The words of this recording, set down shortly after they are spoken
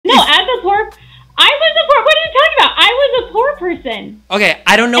person. Okay,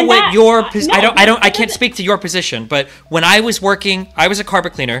 I don't know what your position. I can't speak to your position, but when I was working, I was a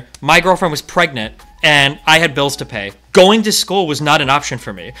carpet cleaner. My girlfriend was pregnant, and I had bills to pay. Going to school was not an option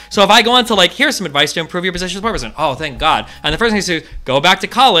for me. So if I go on to like, here's some advice to improve your position as a person. Oh, thank God. And the first thing is to go back to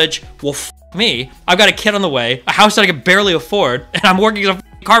college. Well, me. I've got a kid on the way, a house that I can barely afford, and I'm working as a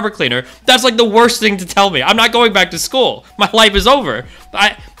carpet cleaner. That's like the worst thing to tell me. I'm not going back to school. My life is over.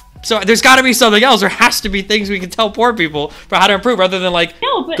 So there's got to be something else. There has to be things we can tell poor people for how to improve rather than like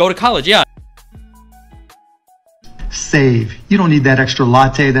go to college. Yeah. Save. You don't need that extra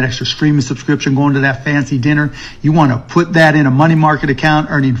latte, that extra streaming subscription, going to that fancy dinner. You want to put that in a money market account,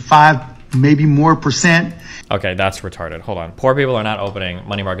 earning 5, maybe more %. Okay, that's retarded. Hold on. Poor people are not opening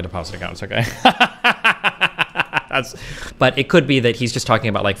money market deposit accounts, okay? But it could be that he's just talking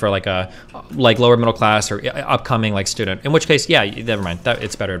about like for like a lower middle class or upcoming like student. In which case, yeah, never mind.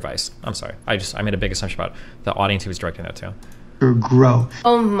 It's better advice. I'm sorry. I made a big assumption about the audience he was directing that to. Grow.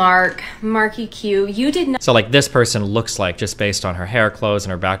 Oh, Marky Q, you did not. So like this person looks like, just based on her hair, clothes,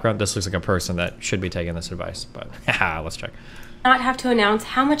 and her background, this looks like a person that should be taking this advice. But let's check. Not have to announce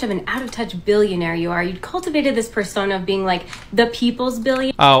how much of an out-of-touch billionaire you are. You'd cultivated this persona of being like the people's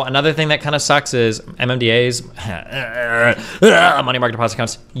billionaire. Oh, another thing that kind of sucks is MMDAs, money market deposit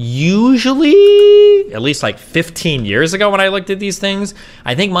accounts, usually, at least like 15 years ago when I looked at these things,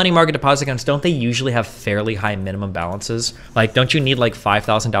 I think money market deposit accounts, don't they usually have fairly high minimum balances? Like, don't you need like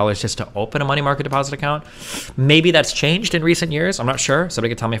 $5,000 just to open a money market deposit account? Maybe that's changed in recent years. I'm not sure.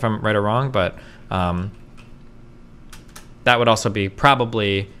 Somebody could tell me if I'm right or wrong, but that would also be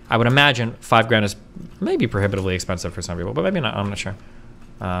probably, I would imagine $5,000 is maybe prohibitively expensive for some people, but maybe not, I'm not sure.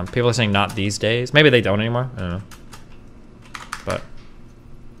 People are saying not these days. Maybe they don't anymore, I don't know. But.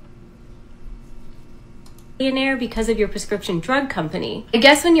 Billionaire because of your prescription drug company. I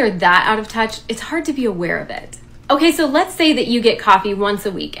guess when you're that out of touch, it's hard to be aware of it. Okay, so let's say that you get coffee once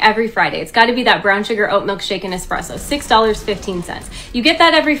a week, every Friday. It's gotta be that brown sugar oat milk shake and espresso, $6.15. You get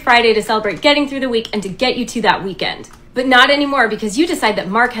that every Friday to celebrate getting through the week and to get you to that weekend. But not anymore, because you decide that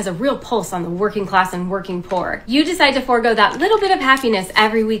Mark has a real pulse on the working class and working poor. You decide to forego that little bit of happiness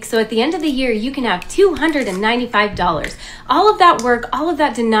every week, so at the end of the year, you can have $295. All of that work, all of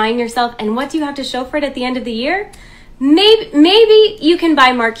that denying yourself, and what do you have to show for it at the end of the year? Maybe you can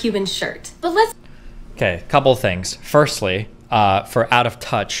buy Mark Cuban's shirt. But let's... Okay, couple of things. Firstly, for out of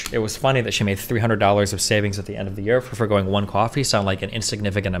touch, it was funny that she made $300 of savings at the end of the year for foregoing one coffee. Sound like an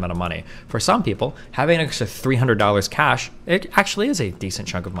insignificant amount of money. For some people, having an extra $300 cash, it actually is a decent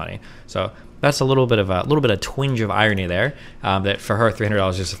chunk of money. So that's a little bit of twinge of irony there. That for her, $300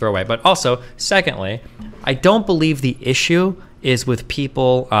 is just a throwaway. But also, secondly, I don't believe the issue is with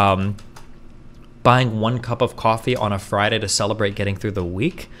people buying one cup of coffee on a Friday to celebrate getting through the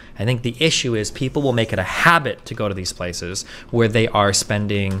week. I think the issue is people will make it a habit to go to these places where they are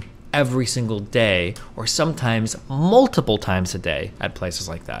spending every single day or sometimes multiple times a day at places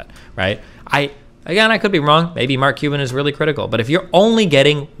like that, right? Again, I could be wrong. Maybe Mark Cuban is really critical, but if you're only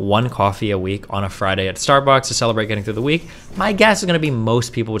getting one coffee a week on a Friday at Starbucks to celebrate getting through the week, my guess is going to be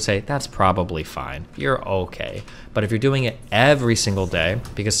most people would say that's probably fine. You're okay. But if you're doing it every single day,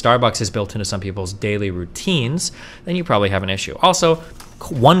 because Starbucks is built into some people's daily routines, then you probably have an issue. Also,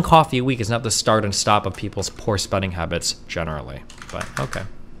 one coffee a week is not the start and stop of people's poor spending habits generally, but okay.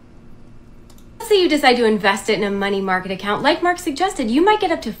 Let's say you decide to invest it in a money market account. Like Mark suggested, you might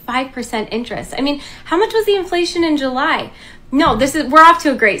get up to 5% interest. I mean, how much was the inflation in July? No, we're off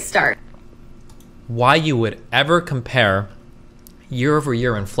to a great start. Why you would ever compare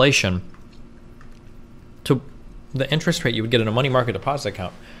year-over-year inflation to the interest rate you would get in a money market deposit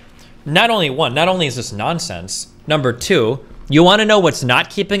account? Not only is this nonsense, number two, you want to know what's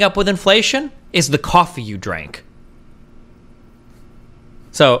not keeping up with inflation? Is the coffee you drank.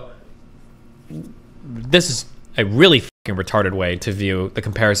 So, this is a really fucking retarded way to view the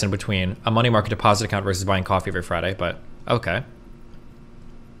comparison between a money market deposit account versus buying coffee every Friday, but okay.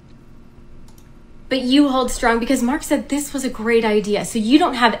 But you hold strong because Mark said this was a great idea, so you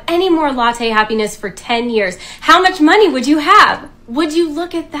don't have any more latte happiness for 10 years. How much money would you have? Would you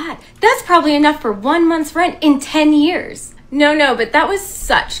look at that? That's probably enough for 1 month's rent in 10 years. No, but that was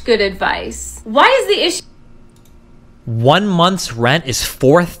such good advice. Why is the issue? 1 month's rent is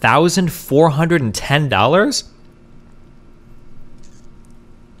 $4,410?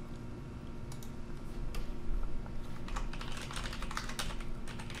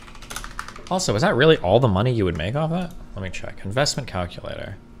 Also, is that really all the money you would make off that? Let me check. Investment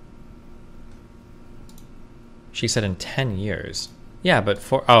calculator. She said in 10 years. Yeah, but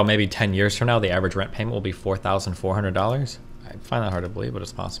maybe 10 years from now, the average rent payment will be $4,400. I find that hard to believe, but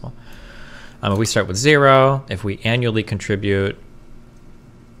it's possible. If we start with 0, if we annually contribute,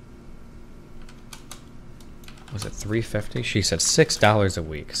 was it $350? She said $6 a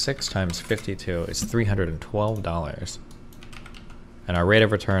week. 6 times 52 is $312. And our rate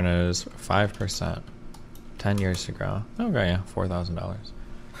of return is 5%. 10 years to grow. Okay, yeah, $4,000.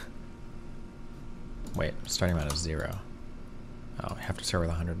 Wait, starting amount is 0. Oh, you have to start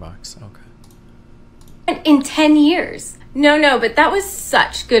with $100. Okay. In 10 years. No, but that was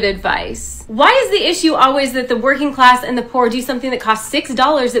such good advice. Why is the issue always that the working class and the poor do something that costs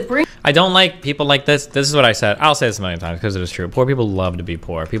 $6 that brings... I don't like people like this. This is what I said. I'll say this a million times because it is true. Poor people love to be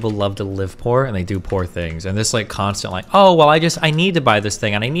poor. People love to live poor and they do poor things. And this like constant like, oh, well, I need to buy this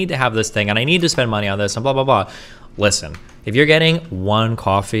thing and I need to have this thing and I need to spend money on this and blah, blah, blah. Listen, if you're getting 1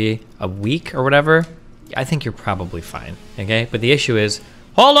 coffee a week or whatever, I think you're probably fine, okay? But the issue is,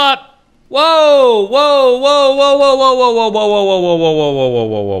 hold up! Whoa, whoa, whoa, whoa, whoa, whoa, whoa, whoa, whoa, whoa, whoa, whoa, whoa, whoa,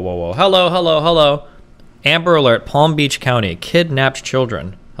 whoa, whoa, whoa, whoa. Hello, hello, hello. Amber Alert, Palm Beach County, kidnapped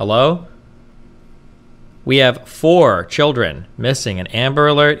children. Hello? We have 4 children missing. An Amber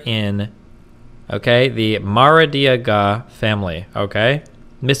Alert in, okay, the Maradiaga family, okay?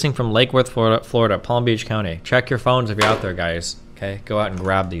 Missing from Lake Worth, Florida, Palm Beach County. Check your phones if you're out there, guys. Okay, go out and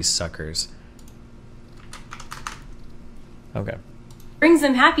grab these suckers. Okay. Brings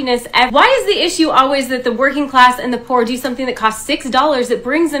them happiness. Why is the issue always that the working class and the poor do something that costs $6 that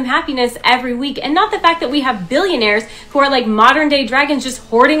brings them happiness every week, and not the fact that we have billionaires who are like modern day dragons just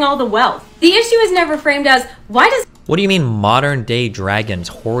hoarding all the wealth? The issue is never framed as, why does... What do you mean modern day dragons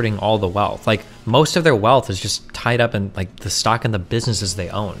hoarding all the wealth? Like, most of their wealth is just tied up in like the stock in the businesses they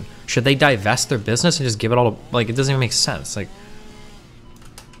own. Should they divest their business and just give it all to, like, it doesn't even make sense. Like,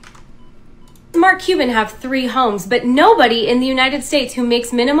 Mark Cuban have 3 homes, but nobody in the United States who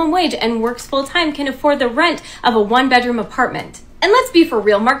makes minimum wage and works full-time can afford the rent of a 1-bedroom apartment. And let's be for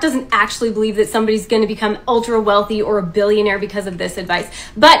real, Mark doesn't actually believe that somebody's going to become ultra wealthy or a billionaire because of this advice,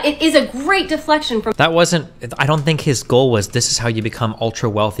 but it is a great deflection from... That wasn't, I don't think his goal was this is how you become ultra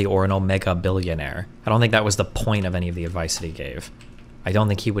wealthy or an omega billionaire. I don't think that was the point of any of the advice that he gave. I don't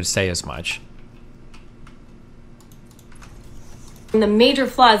think he would say as much. The major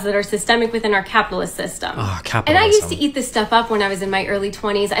flaws that are systemic within our capitalist system. Oh, capitalism. And I used to eat this stuff up when I was in my early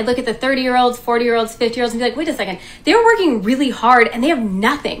 20s. I'd look at the 30-year-olds, 40-year-olds, 50-year-olds and be like, wait a second, they're working really hard and they have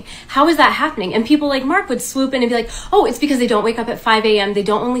nothing. How is that happening? And people like Mark would swoop in and be like, oh, it's because they don't wake up at 5 a.m. They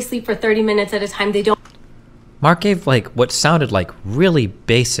don't only sleep for 30 minutes at a time. They don't... Mark gave like what sounded like really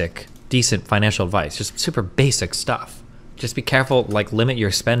basic, decent financial advice, just super basic stuff. Just be careful, like limit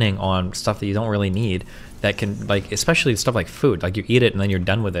your spending on stuff that you don't really need. That can, like, especially stuff like food, like you eat it and then you're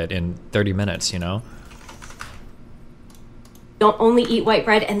done with it in 30 minutes, you know? Don't only eat white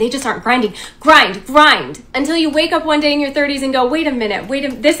bread and they just aren't grinding. Grind until you wake up one day in your 30s and go, wait a minute,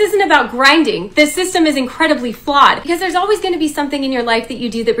 this isn't about grinding. This system is incredibly flawed because there's always going to be something in your life that you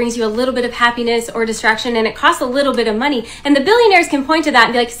do that brings you a little bit of happiness or distraction and it costs a little bit of money. And the billionaires can point to that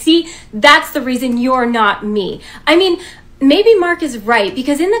and be like, see, that's the reason you're not me. I mean, maybe Mark is right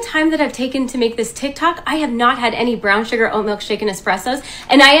because in the time that I've taken to make this TikTok, I have not had any brown sugar oat milk shaken espressos.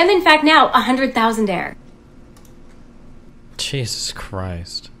 And I am in fact now 100,000-aire. Jesus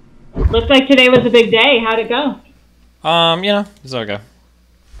Christ. Looks like today was a big day. How'd it go? You know, it's okay.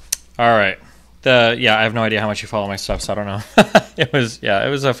 All right. Yeah, I have no idea how much you follow my stuff, so I don't know. it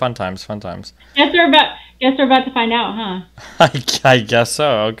was a fun times. Guess we're about to find out, huh? I guess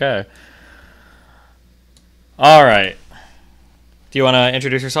so. Okay. All right. Do you want to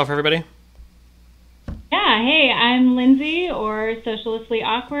introduce yourself, everybody? Yeah, hey, I'm Lindsay, or Socialistly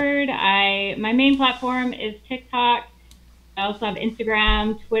Awkward. My main platform is TikTok. I also have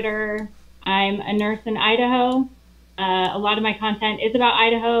Instagram, Twitter. I'm a nurse in Idaho. A lot of my content is about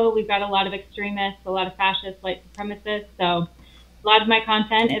Idaho. We've got a lot of extremists, a lot of fascists, white supremacists. So a lot of my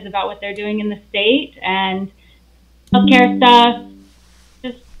content is about what they're doing in the state and healthcare stuff.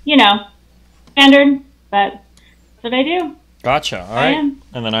 Just, you know, standard, but that's what I do. Gotcha. All right.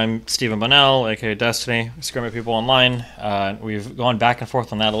 And then I'm Stephen Bonnell, aka Destiny, Screaming at People Online. We've gone back and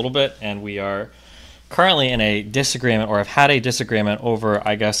forth on that a little bit, and we are currently in a disagreement, or have had a disagreement over,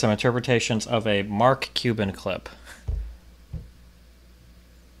 I guess, some interpretations of a Mark Cuban clip.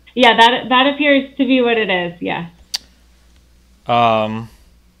 Yeah, that appears to be what it is. Yeah.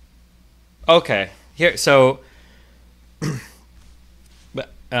 Okay. Here. So.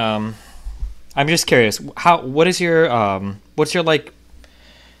 I'm just curious. What is your what's your, like,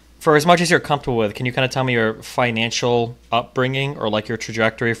 for as much as you're comfortable with, can you kind of tell me your financial upbringing or like your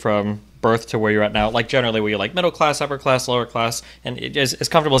trajectory from birth to where you're at now? Like generally, were you like middle class, upper class, lower class, and as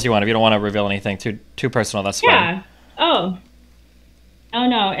comfortable as you want. If you don't want to reveal anything too personal, that's fine. Yeah. Oh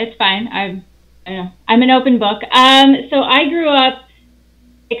no, it's fine. I don't know. I'm an open book. So I grew up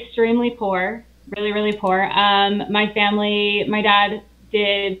extremely poor, really, really poor. My family, my dad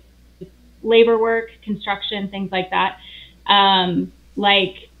did labor work, construction, things like that.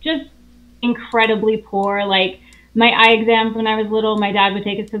 Like just incredibly poor. Like my eye exams when I was little, my dad would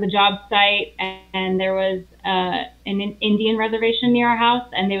take us to the job site, and there was an Indian reservation near our house,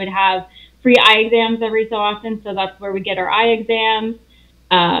 and they would have free eye exams every so often. So that's where we get our eye exams.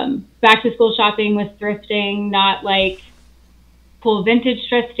 Back to school shopping was thrifting, not like cool vintage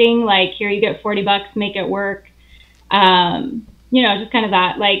thrifting. Like here you get $40, make it work. You know, just kind of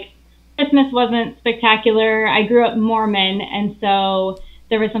that. Like Christmas wasn't spectacular. I grew up Mormon, and so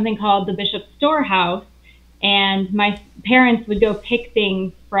there was something called the Bishop's Storehouse, and my parents would go pick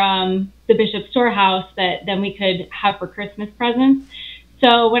things from the Bishop's Storehouse that then we could have for Christmas presents.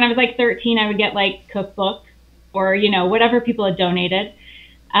 So when I was like 13, I would get like cookbooks or, you know, whatever people had donated.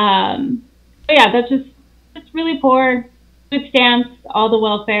 But yeah, that's just really poor. Food stamps, all the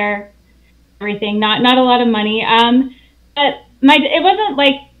welfare, everything. Not a lot of money. But it wasn't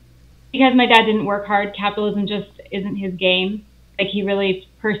like because my dad didn't work hard. Capitalism just isn't his game. Like he really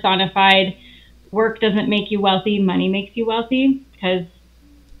personified work doesn't make you wealthy, money makes you wealthy, because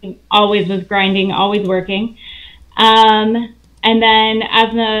he always was grinding, always working. And then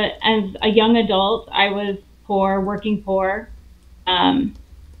as a young adult, I was poor, working poor, going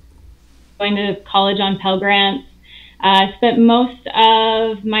to college on Pell Grants. Spent most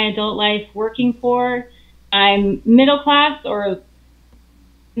of my adult life working poor. I'm middle class or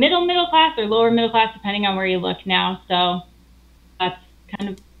middle class or lower middle class, depending on where you look now. So that's kind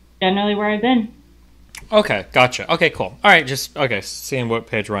of generally where I've been. Okay, gotcha. Okay, cool. All right, seeing what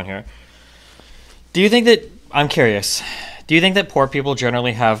page we're on here. Do you think that, I'm curious, do you think that poor people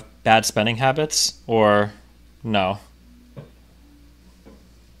generally have bad spending habits, or no? Oh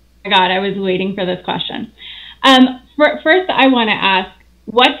my God, I was waiting for this question. First, I want to ask,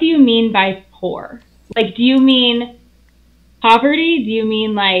 what do you mean by poor? Like, do you mean poverty? Do you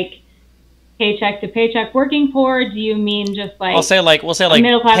mean like paycheck to paycheck working poor? Do you mean just like we'll say like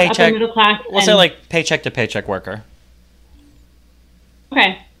middle class, paycheck, upper middle class? We'll say like paycheck to paycheck worker.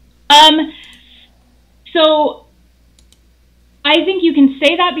 Okay. So I think you can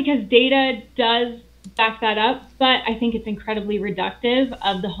say that because data does back that up, but I think it's incredibly reductive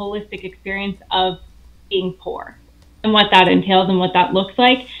of the holistic experience of being poor and what that entails and what that looks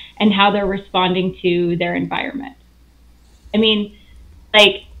like and how they're responding to their environment. I mean,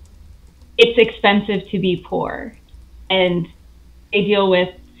 like, it's expensive to be poor, and they deal with,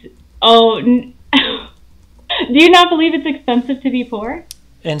 do you not believe it's expensive to be poor?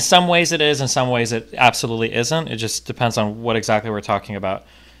 In some ways it is, in some ways it absolutely isn't. It just depends on what exactly we're talking about.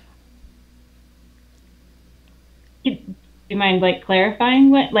 Do you mind like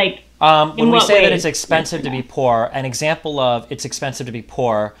clarifying what, like, when we say that it's expensive to be poor, an example of it's expensive to be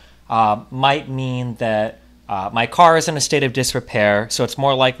poor might mean that my car is in a state of disrepair, so it's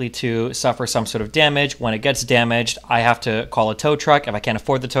more likely to suffer some sort of damage. When it gets damaged, I have to call a tow truck. If I can't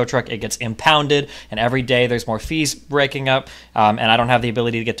afford the tow truck, it gets impounded, and every day there's more fees breaking up, and I don't have the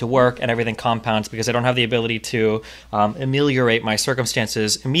ability to get to work, and everything compounds because I don't have the ability to ameliorate my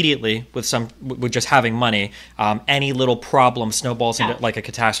circumstances immediately with just having money. Any little problem snowballs into like a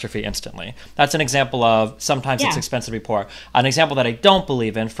catastrophe instantly. That's an example of sometimes it's expensive to be poor. An example that I don't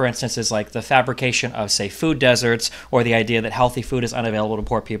believe in, for instance, is like the fabrication of, say, food deserts, or the idea that healthy food is unavailable to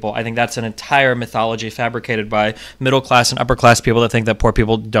poor people. I think that's an entire mythology fabricated by middle class and upper class people that think that poor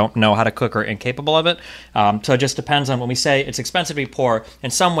people don't know how to cook or are incapable of it. So it just depends on when we say it's expensive to be poor. In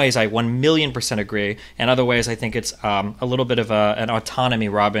some ways, I 1,000,000% agree. In other ways, I think it's a little bit of an autonomy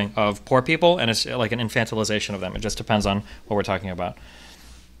robbing of poor people, and it's like an infantilization of them. It just depends on what we're talking about.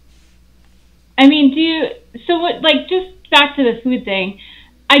 I mean, just back to the food thing.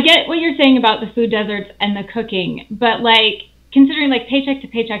 I get what you're saying about the food deserts and the cooking, but like considering like paycheck to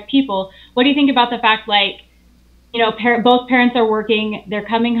paycheck people, what do you think about the fact like, you know, both parents are working, they're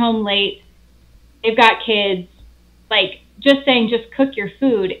coming home late, they've got kids, like just saying just cook your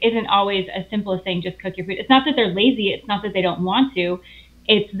food isn't always as simple as saying just cook your food. It's not that they're lazy, it's not that they don't want to,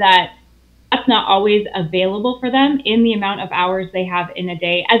 it's that that's not always available for them in the amount of hours they have in a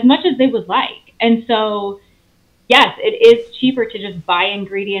day as much as they would like. And so yes, it is cheaper to just buy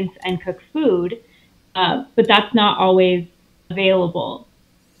ingredients and cook food, but that's not always available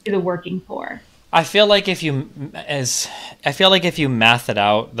to the working poor. I feel like if you math it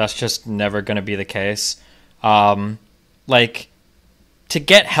out, that's just never going to be the case. Like to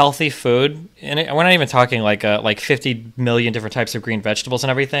get healthy food, and we're not even talking like 50 million different types of green vegetables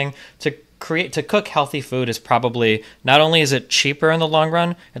and everything. to cook healthy food is probably, not only is it cheaper in the long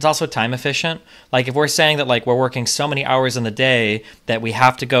run, it's also time efficient. Like if we're saying that like we're working so many hours in the day that we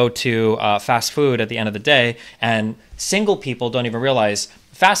have to go to fast food at the end of the day, and single people don't even realize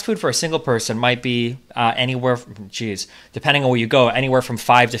fast food for a single person might be anywhere from, depending on where you go, anywhere from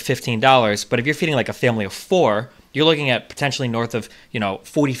 $5 to $15. But if you're feeding like a family of 4, you're looking at potentially north of, $40,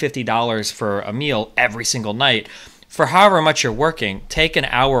 $50 for a meal every single night. For however much you're working, take an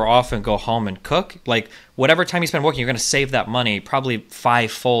hour off and go home and cook. Like whatever time you spend working, you're going to save that money probably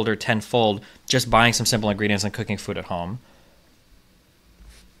 5-fold or 10-fold just buying some simple ingredients and cooking food at home.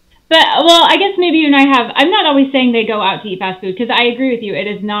 But, well, I guess maybe you and I have, I'm not always saying they go out to eat fast food, because I agree with you. It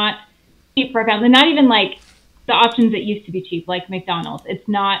is not cheap for a family. Not even like the options that used to be cheap, like McDonald's. It's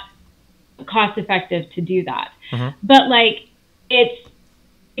not cost effective to do that. Mm-hmm. But like it's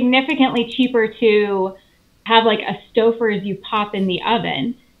significantly cheaper to have like a Stouffer's you pop in the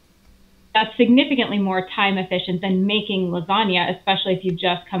oven. That's significantly more time efficient than making lasagna, especially if you've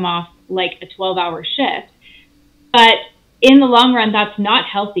just come off like a 12-hour shift. But in the long run, that's not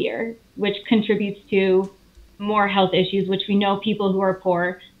healthier, which contributes to more health issues, which we know people who are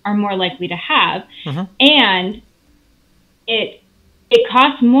poor are more likely to have. Mm-hmm. And it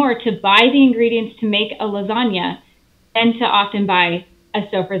costs more to buy the ingredients to make a lasagna than to often buy a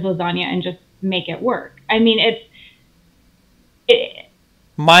Stouffer's lasagna and just make it work. I mean,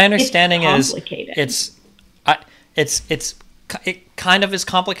 my understanding is it kind of is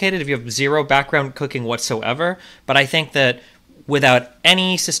complicated if you have zero background cooking whatsoever. But I think that without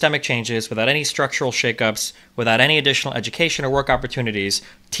any systemic changes, without any structural shakeups, without any additional education or work opportunities,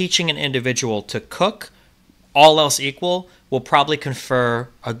 teaching an individual to cook, all else equal, will probably confer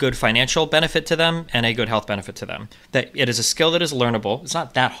a good financial benefit to them and a good health benefit to them. That it is a skill that is learnable. It's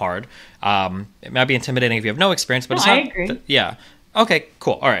not that hard. It might be intimidating if you have no experience, but it's not. I agree. Yeah. Okay,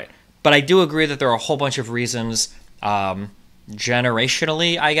 cool. All right. But I do agree that there are a whole bunch of reasons,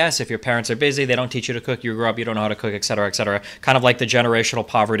 generationally, I guess. If your parents are busy, they don't teach you to cook, you grow up, you don't know how to cook, et cetera, et cetera. Kind of like the generational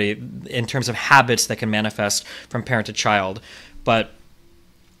poverty in terms of habits that can manifest from parent to child. But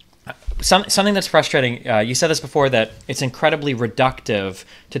something that's frustrating, you said this before, that it's incredibly reductive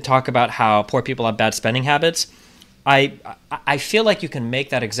to talk about how poor people have bad spending habits. I feel like you can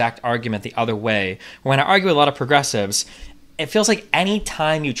make that exact argument the other way. When I argue with a lot of progressives, it feels like any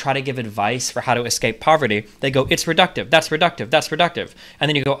time you try to give advice for how to escape poverty, they go, it's reductive, that's reductive, that's reductive. And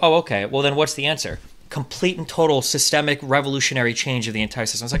then you go, oh, okay, well then what's the answer? Complete and total systemic revolutionary change of the entire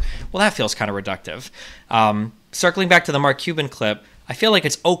system. It's like, well, that feels kind of reductive. Circling back to the Mark Cuban clip, I feel like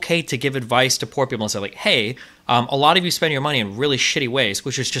it's okay to give advice to poor people and say like, hey, a lot of you spend your money in really shitty ways,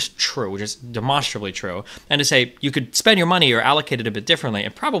 which is just true, which is demonstrably true. And to say you could spend your money or allocate it a bit differently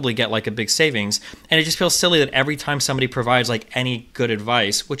and probably get like a big savings. And it just feels silly that every time somebody provides like any good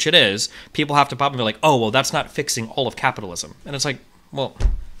advice, which it is, people have to pop and be like, oh, well, that's not fixing all of capitalism. And it's like, well,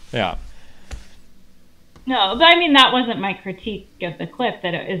 yeah. No, but I mean, that wasn't my critique of the clip,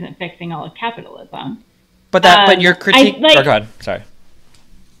 that it isn't fixing all of capitalism. But but your critique, go ahead, sorry.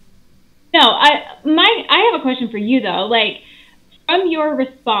 No, I have a question for you though. Like, from your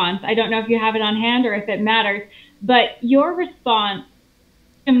response, I don't know if you have it on hand or if it matters, but your response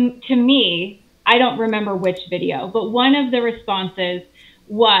to me, I don't remember which video, but one of the responses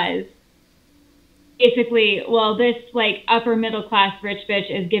was basically, well, this like upper middle class rich bitch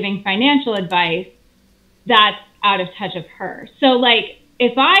is giving financial advice that's out of touch of her. So like,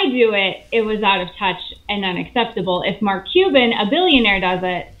 if I do it, it was out of touch and unacceptable. If Mark Cuban, a billionaire, does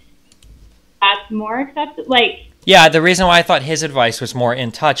it, that's more acceptable. Like, yeah, the reason why I thought his advice was more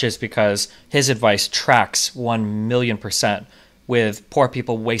in touch is because his advice tracks 1,000,000% with poor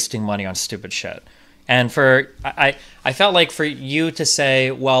people wasting money on stupid shit. And I felt like for you to say,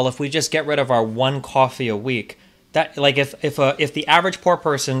 well, if we just get rid of our one coffee a week, that like if the average poor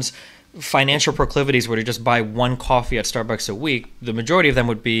person's financial proclivities were to just buy one coffee at Starbucks a week, the majority of them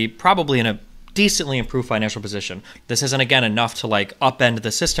would be probably in a decently improved financial position. This isn't, again, enough to like upend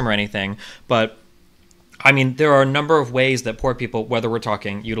the system or anything, but I mean, there are a number of ways that poor people, whether we're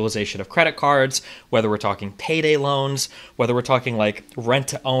talking utilization of credit cards, whether we're talking payday loans, whether we're talking like rent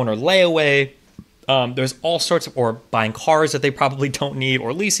to own or layaway, there's all sorts of, or buying cars that they probably don't need,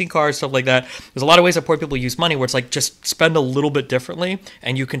 or leasing cars, stuff like that. There's a lot of ways that poor people use money where it's like, just spend a little bit differently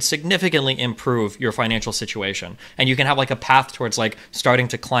and you can significantly improve your financial situation. And you can have like a path towards like starting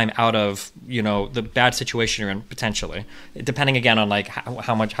to climb out of, you know, the bad situation you're in potentially, depending again on like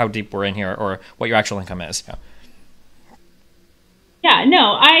how deep we're in here or what your actual income is. Yeah. Yeah,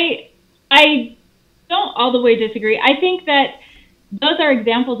 no, I don't all the way disagree. I think that those are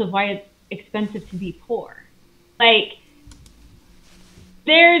examples of why it's expensive to be poor. Like,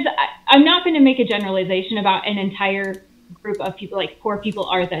 I'm not going to make a generalization about an entire group of people, like poor people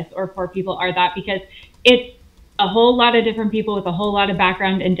are this or poor people are that, because it's a whole lot of different people with a whole lot of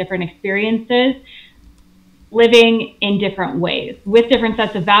background and different experiences living in different ways with different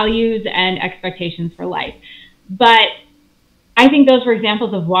sets of values and expectations for life. But I think those were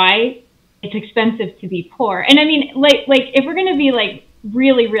examples of why it's expensive to be poor. And I mean, like if we're going to be like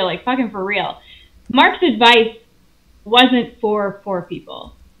really real, like fucking for real, Mark's advice wasn't for poor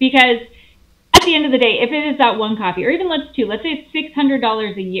people, because at the end of the day, if it is that one copy, or even let's say it's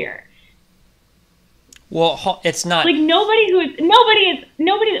 $600 a year. Well, it's not like nobody with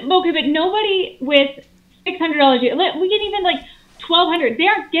 $600 a year. We get even like $1,200. They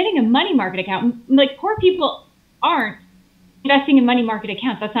aren't getting a money market account. Like poor people aren't investing in money market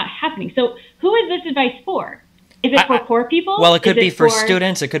accounts. That's not happening. So who is this advice for? Is it for poor people? Well, it could be for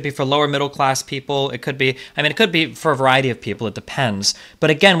students. It could be for lower middle class people. It could be, I mean, it could be for a variety of people. It depends.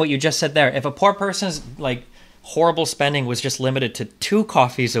 But again, what you just said there, if a poor person's like horrible spending was just limited to 2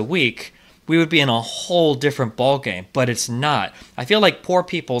 coffees a week, we would be in a whole different ballgame, but it's not. I feel like poor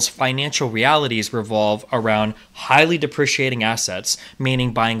people's financial realities revolve around highly depreciating assets,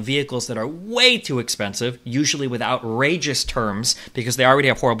 meaning buying vehicles that are way too expensive, usually with outrageous terms because they already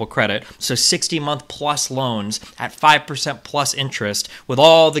have horrible credit. So 60-month plus loans at 5% plus interest with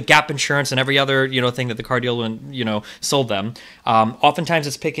all the gap insurance and every other thing that the car dealer sold them. Oftentimes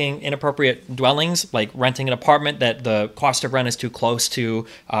it's picking inappropriate dwellings, like renting an apartment that the cost of rent is too close to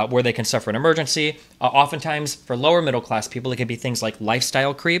where they can suffer an emergency. Oftentimes for lower middle class people, it can be things like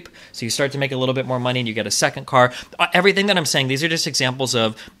lifestyle creep. So you start to make a little bit more money and you get a second car. Everything that I'm saying, these are just examples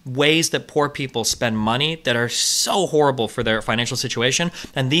of ways that poor people spend money that are so horrible for their financial situation.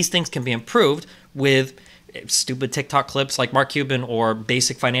 And these things can be improved with stupid TikTok clips like Mark Cuban, or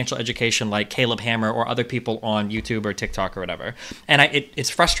basic financial education like Caleb Hammer or other people on YouTube or TikTok or whatever. And it's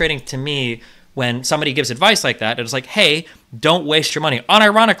frustrating to me when somebody gives advice like that. It's like, hey, don't waste your money,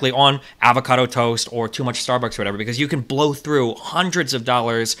 unironically, on avocado toast or too much Starbucks or whatever, because you can blow through hundreds of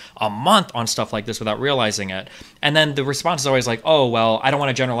dollars a month on stuff like this without realizing it. And then the response is always like, oh, well, I don't want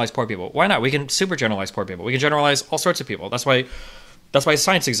to generalize poor people. Why not? We can super generalize poor people. We can generalize all sorts of people. That's why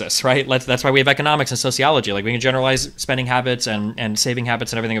science exists, right? That's why we have economics and sociology. Like we can generalize spending habits and saving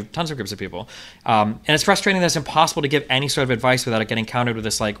habits and everything of tons of groups of people. And it's frustrating that it's impossible to give any sort of advice without it getting countered with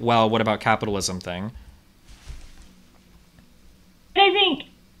this like, well, what about capitalism thing? I think,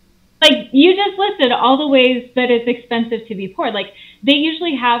 like, you just listed all the ways that it's expensive to be poor. Like, they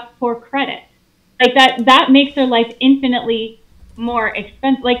usually have poor credit. Like, that makes their life infinitely more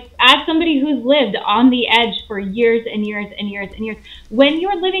expensive. Like, as somebody who's lived on the edge for years and years and years and years, when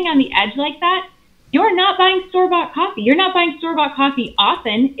you're living on the edge like that, you're not buying store-bought coffee. You're not buying store-bought coffee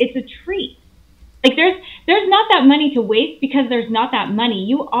often. It's a treat. Like, there's not that money to waste because there's not that money.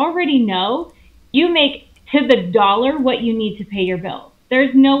 You already know you make to the dollar what you need to pay your bills.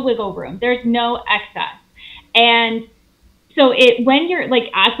 There's no wiggle room. There's no excess. And so when you're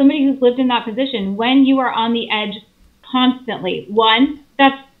like, as somebody who's lived in that position, when you are on the edge constantly, one,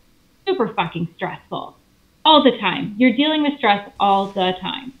 that's super fucking stressful all the time. You're dealing with stress all the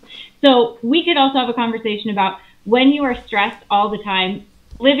time. So we could also have a conversation about when you are stressed all the time,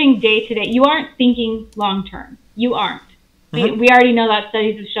 living day to day, you aren't thinking long term. You aren't. Mm-hmm. We already know that.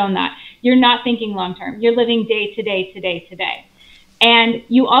 Studies have shown that. You're not thinking long term. You're living day to day to day to day. And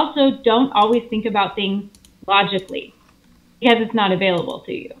you also don't always think about things logically because it's not available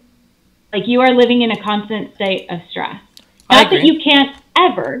to you. Like, you are living in a constant state of stress. Not that you can't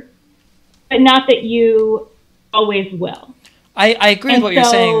ever, but not that you always will. I agree with what you're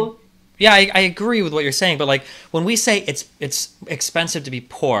saying. Yeah, I agree with what you're saying. But like, when we say it's expensive to be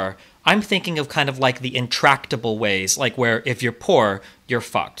poor, I'm thinking of kind of like the intractable ways, like where if you're poor, you're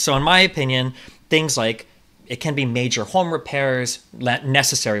fucked. So in my opinion, things like, it can be major home repairs,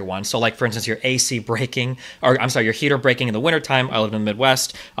 necessary ones. So like, for instance, your AC breaking, or I'm sorry, your heater breaking in the wintertime. I live in the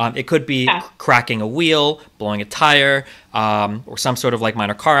Midwest. It could be cracking a wheel, blowing a tire, or some sort of like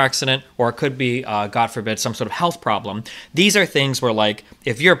minor car accident, or it could be, God forbid, some sort of health problem. These are things where, like,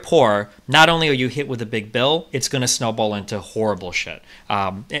 if you're poor, not only are you hit with a big bill, it's going to snowball into horrible shit.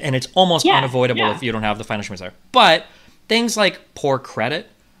 And it's almost unavoidable if you don't have the financial means there. But things like poor credit,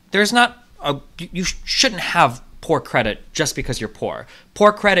 there's not you shouldn't have poor credit just because you're poor.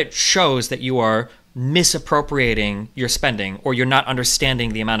 Poor credit shows that you are misappropriating your spending, or you're not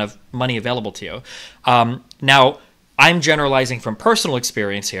understanding the amount of money available to you. Now, I'm generalizing from personal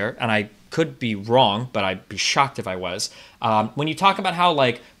experience here, and I could be wrong, but I'd be shocked if I was. When you talk about how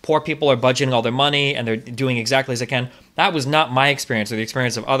like poor people are budgeting all their money and they're doing exactly as they can, that was not my experience or the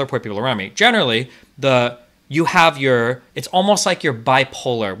experience of other poor people around me. Generally, the you have it's almost like you're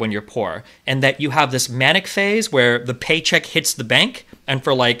bipolar when you're poor, and that you have this manic phase where the paycheck hits the bank, and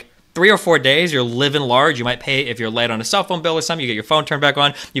for like 3 or 4 days, you're living large. You might pay, if you're late on a cell phone bill or something, you get your phone turned back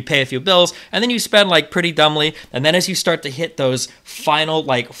on, you pay a few bills, and then you spend like pretty dumbly. And then as you start to hit those final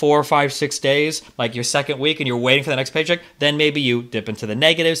like 4, 5, 6 days, like your second week, and you're waiting for the next paycheck, then maybe you dip into the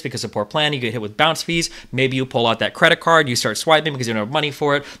negatives because of poor planning, you get hit with bounce fees. Maybe you pull out that credit card, you start swiping because you don't have money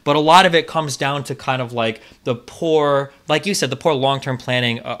for it. But a lot of it comes down to kind of like the poor, like you said, the poor long-term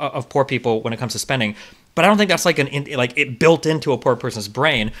planning of poor people when it comes to spending. But I don't think that's like it built into a poor person's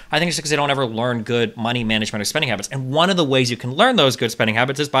brain. I think it's because they don't ever learn good money management or spending habits. And one of the ways you can learn those good spending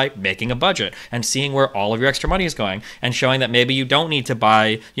habits is by making a budget and seeing where all of your extra money is going, and showing that maybe you don't need to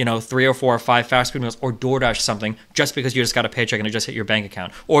buy, 3 or 4 or 5 fast food meals or DoorDash something just because you just got a paycheck and it just hit your bank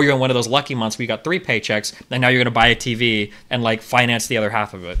account. Or you're in one of those lucky months where you got 3 paychecks and now you're going to buy a TV and like finance the other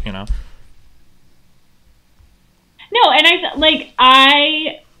half of it, No, and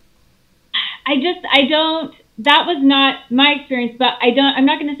I don't, that was not my experience, but I'm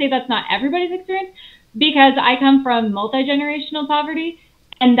not going to say that's not everybody's experience, because I come from multi-generational poverty,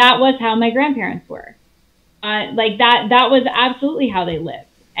 and that was how my grandparents were. That was absolutely how they lived.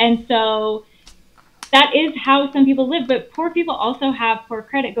 And so that is how some people live, but poor people also have poor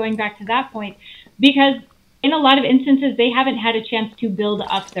credit, going back to that point, because in a lot of instances, they haven't had a chance to build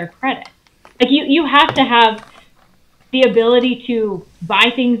up their credit. Like you have to have the ability to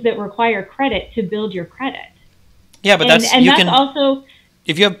buy things that require credit to build your credit. Yeah, but that's also,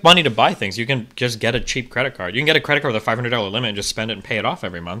 if you have money to buy things, you can just get a cheap credit card. You can get a credit card with a $500 limit and just spend it and pay it off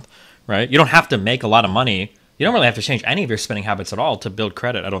every month, right? You don't have to make a lot of money. You don't really have to change any of your spending habits at all to build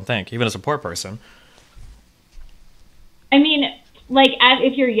credit, I don't think, even as a poor person. I mean,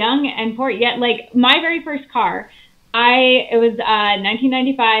 if you're young and poor, my very first car, it was a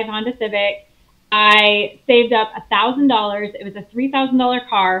 1995 Honda Civic. I saved up $1,000. It was a $3,000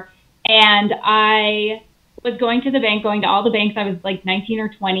 car, and I was going to all the banks. I was like 19 or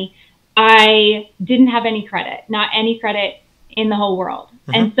 20. I didn't have any credit, not any credit in the whole world.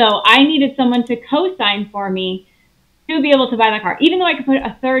 Mm-hmm. And so I needed someone to co-sign for me to be able to buy that car. Even though I could put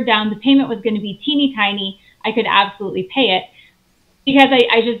a third down, the payment was going to be teeny tiny. I could absolutely pay it because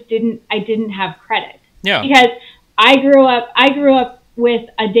I didn't have credit. Yeah. Because I grew up with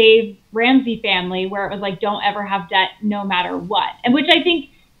a Dave Ramsey family where it was like, don't ever have debt no matter what. And which I think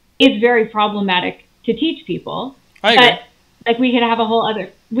is very problematic to teach people. I agree. But we could have a whole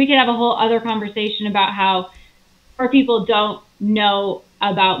other conversation about how poor people don't know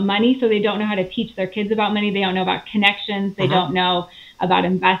about money, so they don't know how to teach their kids about money. They don't know about connections. They don't know about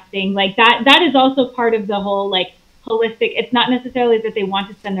investing. That is also part of the whole holistic. It's not necessarily that they want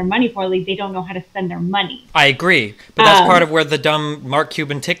to spend their money poorly. They don't know how to spend their money. I agree. But that's part of where the dumb Mark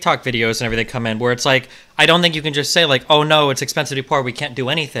Cuban TikTok videos and everything come in, where it's like, I don't think you can just say oh no, it's expensive to be poor, we can't do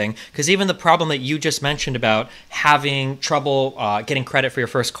anything. Because even the problem that you just mentioned about having trouble getting credit for your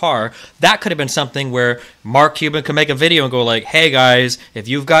first car, that could have been something where Mark Cuban could make a video and go hey guys, if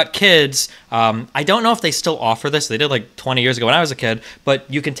you've got kids, I don't know if they still offer this. They did 20 years ago when I was a kid, but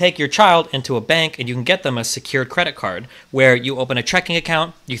you can take your child into a bank and you can get them a secured credit card where you open a checking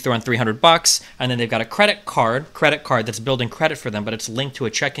account, you throw in $300, and then they've got a credit card that's building credit for them, but it's linked to a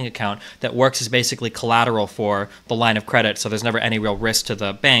checking account that works as basically collateral for the line of credit, so there's never any real risk to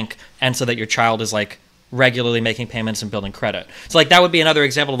the bank, and so that your child is regularly making payments and building credit. So that would be another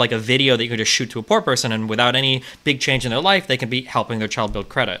example of a video that you could just shoot to a poor person, and without any big change in their life, they can be helping their child build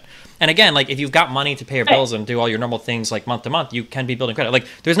credit. And again, if you've got money to pay your bills and do all your normal things month to month, you can be building credit.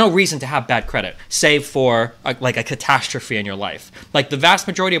 There's no reason to have bad credit, save for a catastrophe in your life. The vast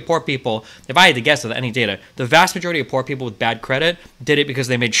majority of poor people, if I had to guess with any data, the vast majority of poor people with bad credit did it because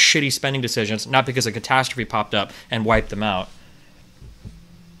they made shitty spending decisions, not because a catastrophe popped up and wiped them out.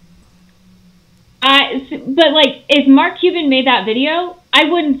 But if Mark Cuban made that video, I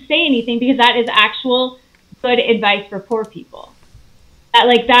wouldn't say anything because that is actual good advice for poor people.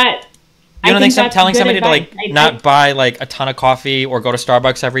 That. You don't think telling somebody advice. To not buy a ton of coffee or go to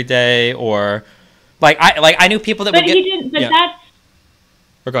Starbucks every day, or I knew people that would get. But he didn't. But that's.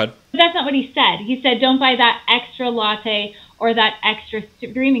 Or go ahead. But that's not what he said. He said don't buy that extra latte or that extra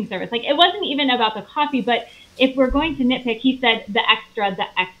streaming service. It wasn't even about the coffee, but if we're going to nitpick, he said the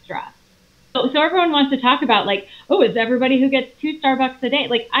extra. So everyone wants to talk about it's everybody who gets 2 Starbucks a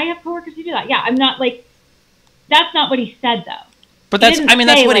day. I have coworkers who do that. Yeah, I'm not that's not what he said though. But that's what he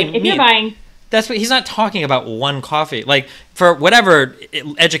means. If you're buying, that's what he's not talking about one coffee. For whatever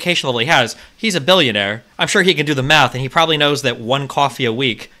education level he has, he's a billionaire. I'm sure he can do the math, and he probably knows that 1 coffee a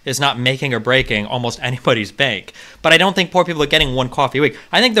week is not making or breaking almost anybody's bank. But I don't think poor people are getting 1 coffee a week.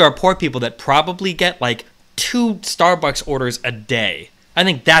 I think there are poor people that probably get 2 Starbucks orders a day. I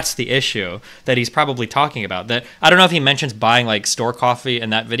think that's the issue that he's probably talking about. That I don't know if he mentions buying like store coffee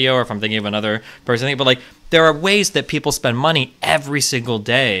in that video, or if I'm thinking of another person, but like there are ways that people spend money every single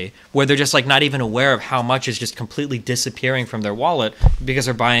day where they're just like not even aware of how much is just completely disappearing from their wallet because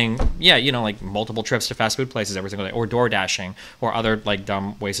they're buying, like multiple trips to fast food places every single day, or door dashing, or other like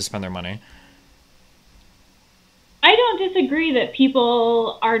dumb ways to spend their money. I don't disagree that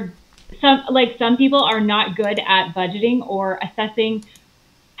some people are not good at budgeting or assessing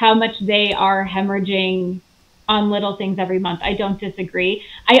how much they are hemorrhaging on little things every month. I don't disagree.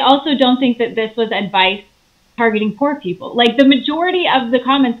 I also don't think that this was advice targeting poor people. Like the majority of the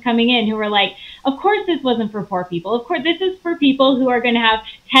comments coming in who were like, of course this wasn't for poor people. Of course this is for people who are going to have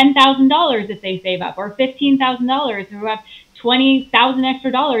 $10,000 if they save up, or $15,000, who have $20,000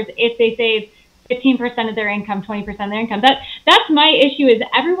 extra dollars if they save 15% of their income, 20% of their income. That's my issue, is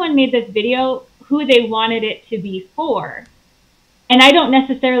everyone made this video who they wanted it to be for. And I don't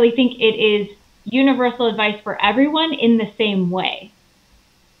necessarily think it is universal advice for everyone in the same way.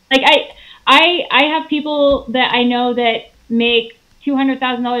 Like I have people that I know that make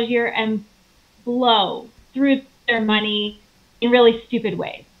 $200,000 a year and blow through their money in really stupid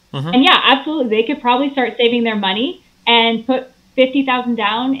ways. And yeah, absolutely, they could probably start saving their money and put $50,000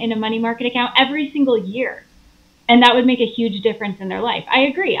 down in a money market account every single year, and that would make a huge difference in their life. I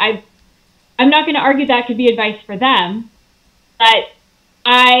agree. I'm not going to argue that could be advice for them, but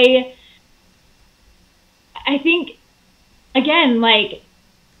I think, again, like,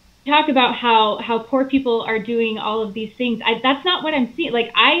 talk about how poor people are doing all of these things. That's not what I'm seeing.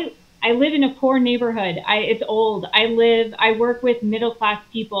 Like, I live in a poor neighborhood. It's old. I work with middle class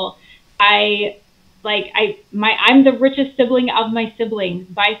people. I'm the richest sibling of my siblings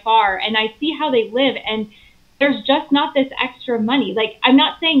by far, and I see how they live, and there's just not this extra money. Like, I'm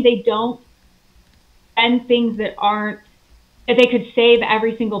not saying they don't spend things that they could save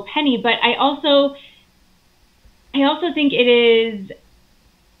every single penny, but I also think it is,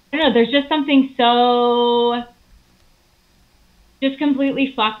 I don't know, there's just something so just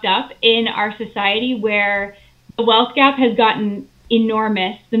completely fucked up in our society where the wealth gap has gotten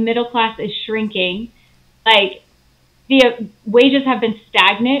enormous. The middle class is shrinking. Like, the wages have been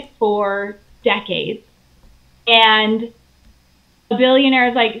stagnant for decades. And a billionaire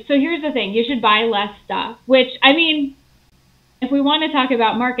is like, so here's the thing, you should buy less stuff. Which, I mean, if we want to talk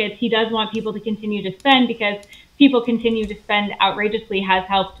about markets, he does want people to continue to spend, because people continue to spend outrageously has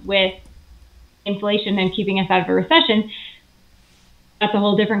helped with inflation and keeping us out of a recession. That's a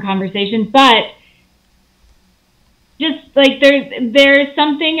whole different conversation. But just like there's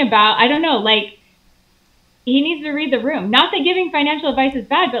something about, I don't know, like, he needs to read the room. Not that giving financial advice is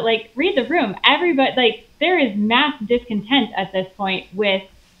bad, but like, read the room. Everybody, like, there is mass discontent at this point with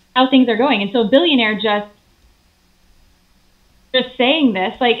how things are going. And so a billionaire just saying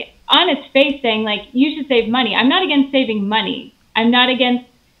this, like, on its face saying, like, you should save money. I'm not against saving money. I'm not against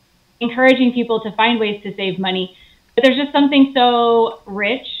encouraging people to find ways to save money. But there's just something so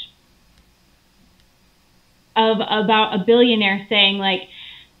rich about a billionaire saying, like,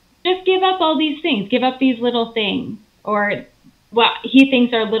 just give up all these things, give up these little things, or what he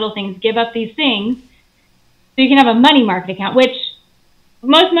thinks are little things, give up these things so you can have a money market account, which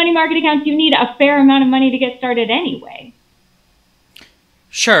most money market accounts, you need a fair amount of money to get started anyway.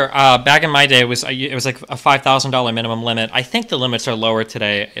 Sure. Back in my day, it was like a $5,000 minimum limit. I think the limits are lower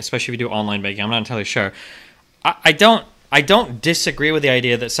today, especially if you do online banking. I'm not entirely sure. I don't disagree with the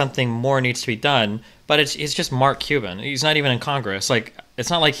idea that something more needs to be done, but it's just Mark Cuban. He's not even in Congress. Like, it's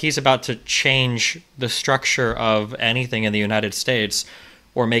not like he's about to change the structure of anything in the United States,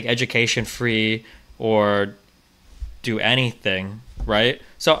 or make education free, or do anything, right?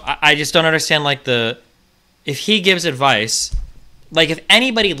 So I just don't understand, like, if he gives advice, like, if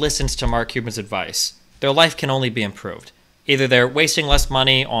anybody listens to Mark Cuban's advice, their life can only be improved. Either they're wasting less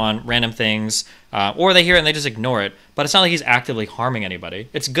money on random things, or they hear it and they just ignore it. But it's not like he's actively harming anybody.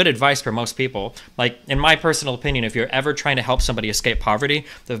 It's good advice for most people. Like, in my personal opinion, if you're ever trying to help somebody escape poverty,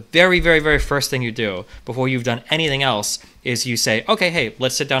 the very, very, very first thing you do before you've done anything else is you say, okay, hey,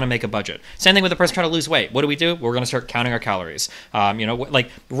 let's sit down and make a budget. Same thing with the person trying to lose weight. What do? We're going to start counting our calories. Like,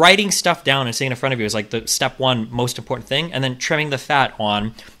 writing stuff down and seeing in front of you is like the step one most important thing. And then trimming the fat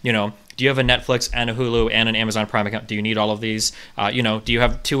on, do you have a Netflix and a Hulu and an Amazon Prime account? Do you need all of these? Do you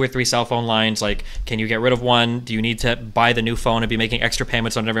have 2 or 3 cell phone lines? Like, can you get rid of one? Do you need to buy the new phone and be making extra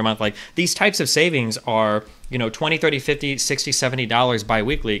payments on it every month? Like, these types of savings are, $20, $30, $50, $60, $70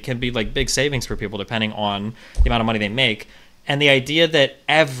 bi-weekly. It can be like big savings for people depending on the amount of money they make. And the idea that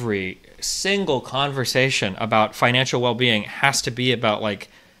every single conversation about financial well-being has to be about, like,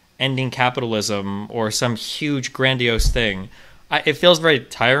 ending capitalism or some huge grandiose thing. It feels very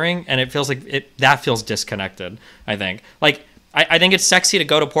tiring, and it feels like that feels disconnected, I think. Like, I think it's sexy to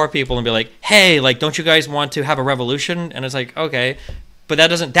go to poor people and be like, hey, like, don't you guys want to have a revolution? And it's like, okay. But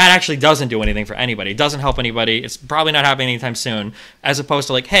that actually doesn't do anything for anybody. It doesn't help anybody. It's probably not happening anytime soon. As opposed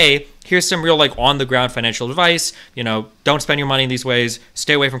to like, hey, here's some real like on the ground financial advice. You know, don't spend your money in these ways.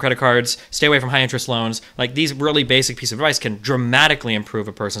 Stay away from credit cards. Stay away from high interest loans. Like these really basic pieces of advice can dramatically improve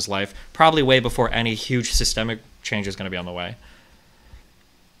a person's life, probably way before any huge systemic change is going to be on the way.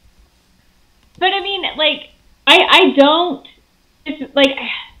 But I mean, like, I don't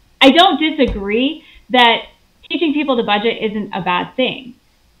disagree that teaching people to budget isn't a bad thing.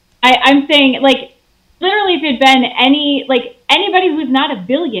 I'm saying, like, literally if it had been anybody who's not a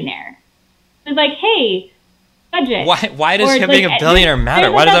billionaire, it's like, hey, budget. Why does him being a billionaire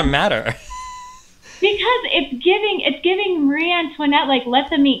matter? Why does that matter? Because it's giving Marie Antoinette, like,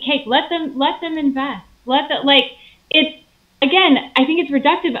 let them eat cake, let them invest, it's, again, I think it's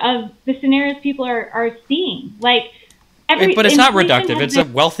reductive of the scenarios people are seeing. Like, but it's not reductive. It's a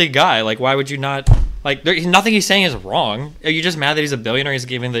wealthy guy. Like, why would you not? Like, nothing he's saying is wrong. Are you just mad that he's a billionaire? He's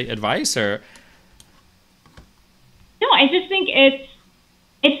giving the advice, or? No, I just think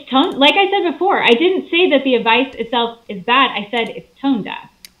it's tone. Like I said before, I didn't say that the advice itself is bad. I said it's tone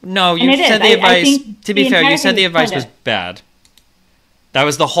deaf. No, you said the advice. To be fair, you said the advice was bad. That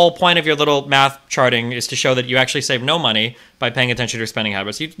was the whole point of your little math charting, is to show that you actually save no money by paying attention to your spending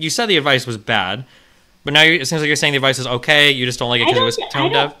habits. You said the advice was bad, but now it seems like you're saying the advice is okay. You just don't like it because it was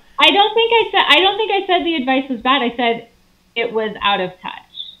tone deaf. I don't think I said the advice was bad. I said it was out of touch.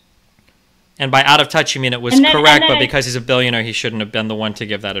 And by out of touch, you mean it was correct, but because he's a billionaire, he shouldn't have been the one to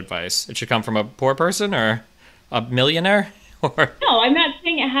give that advice. It should come from a poor person or a millionaire? Or No, I'm not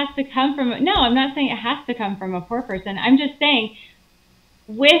saying it has to come from. No, I'm not saying it has to come from a poor person. I'm just saying,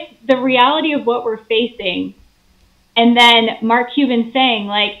 with the reality of what we're facing, and then Mark Cuban saying,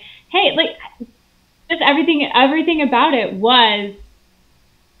 like, hey, like, just everything about it was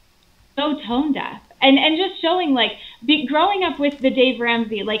so tone deaf, and just showing, like, growing up with the Dave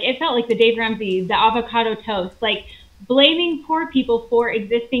Ramsey, like, it felt like the Dave Ramsey, the avocado toast, like, blaming poor people for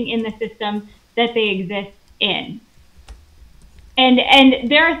existing in the system that they exist in.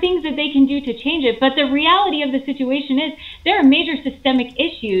 And there are things that they can do to change it, but the reality of the situation is there are major systemic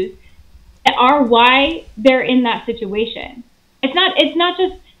issues that are why they're in that situation. It's not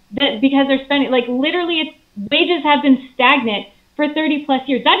just that because they're spending, like, literally wages have been stagnant for 30 plus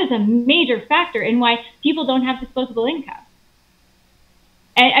years. That is a major factor in why people don't have disposable income.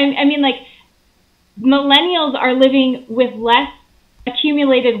 I mean, like, millennials are living with less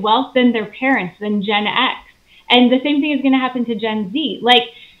accumulated wealth than their parents, than Gen X. And the same thing is going to happen to Gen Z. Like,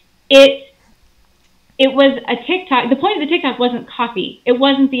 it was a TikTok. The point of the TikTok wasn't coffee. It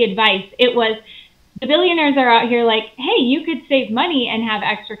wasn't the advice. It was the billionaires are out here like, hey, you could save money and have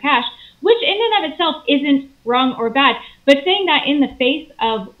extra cash, which in and of itself isn't wrong or bad. But saying that in the face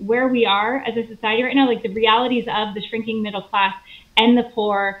of where we are as a society right now, like the realities of the shrinking middle class and the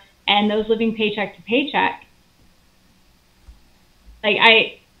poor and those living paycheck to paycheck, like,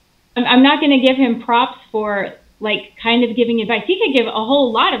 I'm not going to give him props for, like, kind of giving advice. He could give a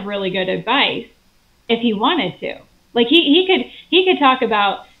whole lot of really good advice if he wanted to. Like, he could talk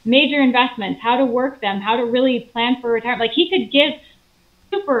about major investments, how to work them, how to really plan for retirement. Like, he could give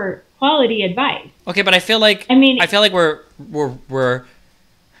super quality advice. Okay, but I feel like we're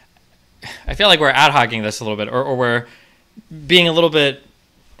ad hocing this a little bit, or we're being a little bit.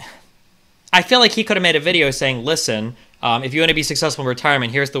 I feel like he could have made a video saying, listen, if you want to be successful in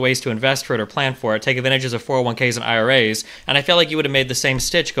retirement, here's the ways to invest for it or plan for it. Take advantages of 401ks and IRAs. And I feel like you would have made the same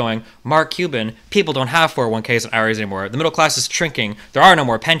stitch going, Mark Cuban, people don't have 401ks and IRAs anymore. The middle class is shrinking. There are no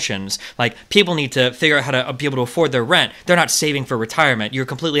more pensions. Like, people need to figure out how to be able to afford their rent. They're not saving for retirement. You're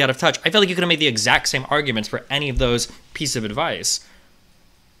completely out of touch. I feel like you could have made the exact same arguments for any of those pieces of advice.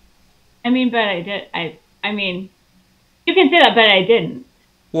 I mean, but I did. I mean, you can say that, but I didn't.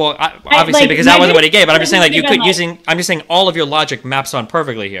 Well, obviously, because that wasn't what he gave. But I'm just saying, like, you could I'm just saying all of your logic maps on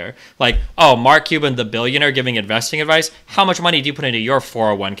perfectly here. Like, oh, Mark Cuban, the billionaire, giving investing advice. How much money do you put into your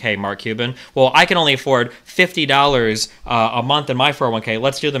 401k, Mark Cuban? Well, I can only afford $50 a month in my 401k.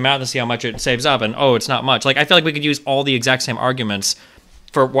 Let's do the math and see how much it saves up. And oh, it's not much. Like, I feel like we could use all the exact same arguments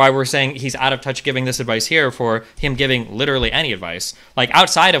for why we're saying he's out of touch giving this advice here for him giving literally any advice. Like,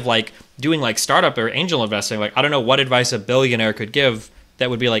 outside of, like, doing, like, startup or angel investing, like, I don't know what advice a billionaire could give that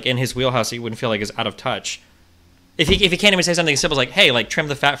would be, like, in his wheelhouse that you wouldn't feel like is out of touch. If he can't even say something as simple as, like, hey, like, trim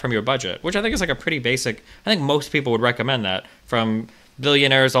the fat from your budget, which I think is, like, a pretty basic. I think most people would recommend that, from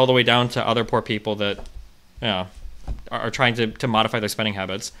billionaires all the way down to other poor people that, you know, are trying to modify their spending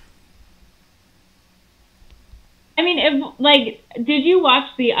habits. I mean, if like, did you watch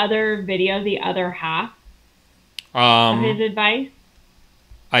the other video, the other half of his advice?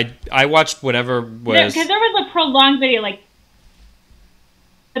 I watched whatever was, because there was a prolonged video. Like,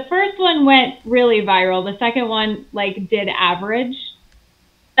 the first one went really viral. The second one like did average.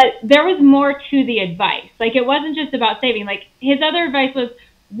 But there was more to the advice. Like, it wasn't just about saving. Like, his other advice was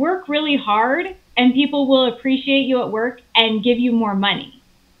work really hard and people will appreciate you at work and give you more money.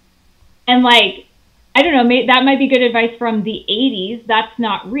 And like, I don't know, that might be good advice from the 80s. That's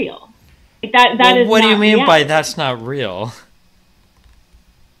not real. Like that is what do you mean reality. by that's not real?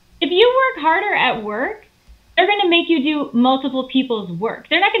 If you work harder at work, they're going to make you do multiple people's work.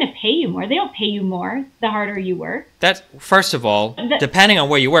 They're not going to pay you more. They don't pay you more the harder you work. That's, first of all, depending on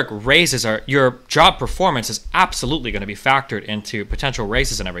where you work, raises are, your job performance is absolutely going to be factored into potential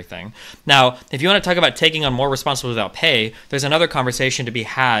raises and everything. Now, if you want to talk about taking on more responsibility without pay, there's another conversation to be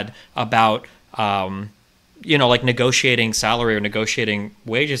had about, you know, like negotiating salary or negotiating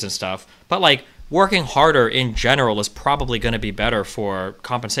wages and stuff. But like, working harder in general is probably going to be better for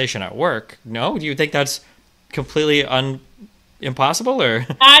compensation at work. No? Do you think that's completely impossible, or?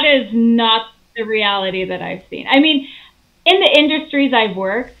 That is not the reality that I've seen. I mean, in the industries I've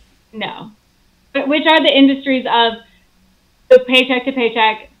worked, no. But which are the industries of the paycheck to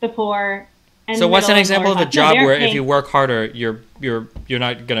paycheck, the poor, and so what's an example of a job where paying, if you work harder, you're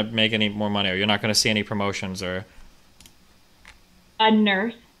not going to make any more money, or you're not going to see any promotions, or? A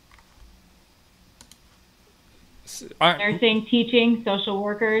nurse. Nursing, teaching, social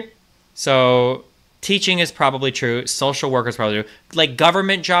workers. So teaching is probably true. Social workers probably true. Like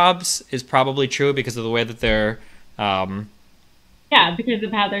government jobs is probably true because of the way that they're. Yeah, because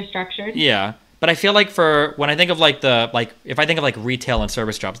of how they're structured. Yeah, but I feel like when I think of if I think of like retail and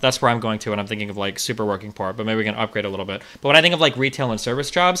service jobs, that's where I'm going to when I'm thinking of like super working poor. But maybe we can upgrade a little bit. But when I think of like retail and service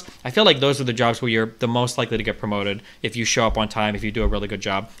jobs, I feel like those are the jobs where you're the most likely to get promoted if you show up on time, if you do a really good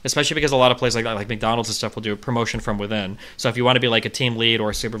job. Especially because a lot of places like that, like McDonald's and stuff, will do a promotion from within. So if you want to be like a team lead or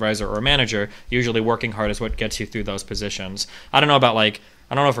a supervisor or a manager, usually working hard is what gets you through those positions. I don't know about like.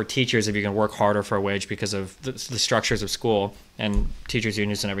 I don't know for teachers if you can work harder for a wage because of the structures of school and teachers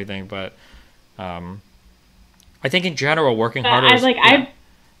unions and everything, but I think in general working harder is, Go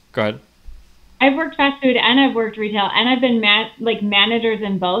ahead. I've worked fast food and I've worked retail and I've been managers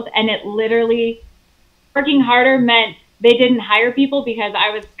in both, and it literally, working harder meant they didn't hire people because I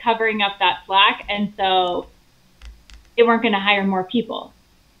was covering up that slack, and so they weren't going to hire more people.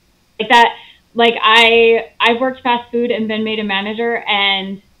 Like that. Like I've worked fast food and been made a manager,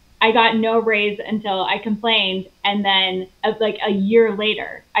 and I got no raise until I complained, and then like a year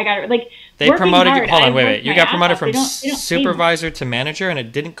later I got it. Like they promoted you. Hold on, wait. You got promoted from they don't supervisor to manager, and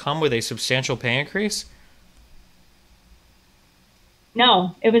it didn't come with a substantial pay increase?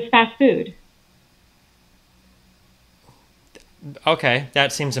 No, it was fast food. Okay,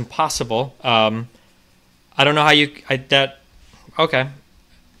 that seems impossible. I don't know how you. Okay.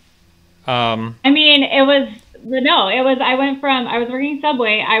 I mean, I was working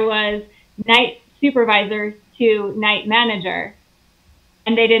Subway. I was night supervisor to night manager,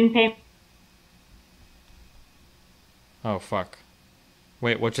 and they didn't pay. Oh, fuck.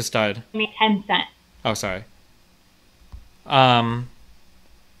 Wait, what just died? Me 10 cents. Oh, sorry. And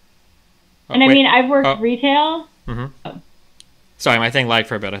I mean, I've worked retail. Mm-hmm. Oh. Sorry, my thing lagged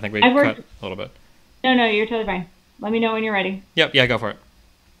for a bit. I think we cut a little bit. No, you're totally fine. Let me know when you're ready. Yep, yeah, go for it.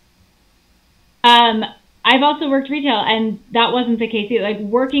 I've also worked retail, and that wasn't the case either. Like,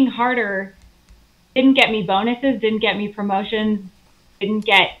 working harder didn't get me bonuses, didn't get me promotions, didn't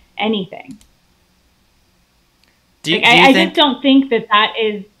get anything. I just don't think that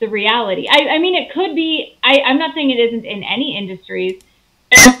is the reality. I mean, it could be. I'm not saying it isn't in any industries.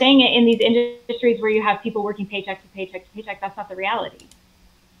 I'm saying it in these industries where you have people working paycheck to paycheck to paycheck. That's not the reality.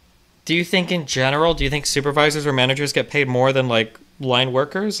 Do you think in general, supervisors or managers get paid more than like line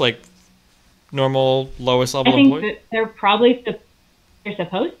workers? Like normal lowest level employees? I think that they're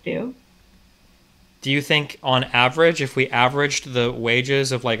supposed to. Do you think on average, if we averaged the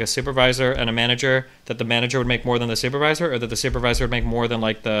wages of like a supervisor and a manager, that the manager would make more than the supervisor, or that the supervisor would make more than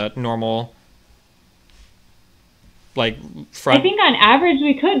like the normal like front? I think on average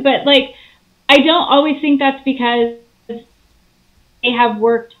we could, but like I don't always think that's because they have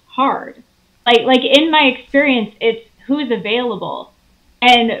worked hard. Like in my experience, it's who's available.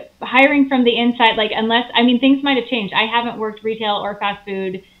 And hiring from the inside, like, things might have changed. I haven't worked retail or fast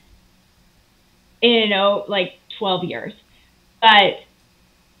food in, 12 years. But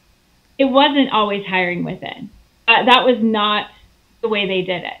it wasn't always hiring within. That was not the way they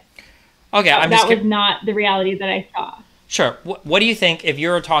did it. Okay, that was not the reality that I saw. Sure. What do you think if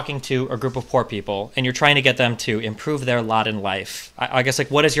you're talking to a group of poor people and you're trying to get them to improve their lot in life? I guess,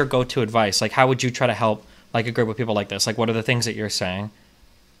 like, what is your go-to advice? Like, how would you try to help, like, a group of people like this? Like, what are the things that you're saying?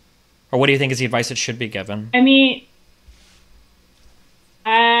 Or what do you think is the advice that should be given? I mean,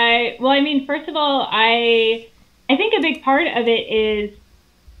 first of all, I think a big part of it is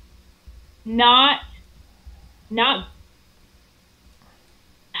not,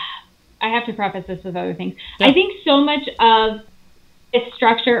 I have to preface this with other things. Yeah. I think so much of this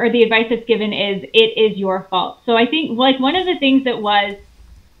structure or the advice that's given is, it is your fault. So I think, like, one of the things that was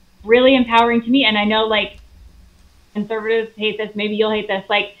really empowering to me, and I know, like, conservatives hate this, maybe you'll hate this,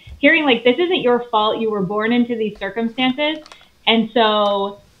 like, hearing, like, this isn't your fault, you were born into these circumstances, and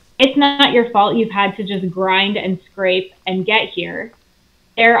so it's not your fault you've had to just grind and scrape and get here.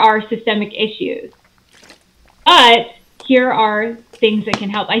 There are systemic issues. But here are things that can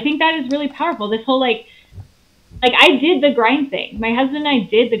help. I think that is really powerful. This whole, like I did the grind thing. My husband and I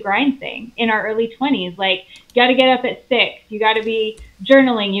did the grind thing in our early 20s. Like, you got to get up at 6. You got to be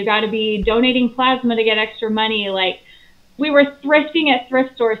journaling. You got to be donating plasma to get extra money. Like, we were thrifting at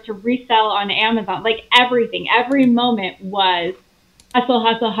thrift stores to resell on Amazon. Like, everything, every moment was hustle,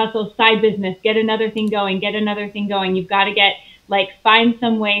 hustle, hustle, side business, get another thing going, get another thing going. You've got to get, like, find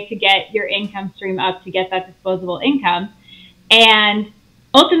some way to get your income stream up to get that disposable income. And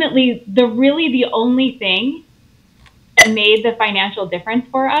ultimately, the only thing that made the financial difference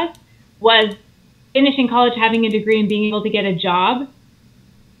for us was finishing college, having a degree, and being able to get a job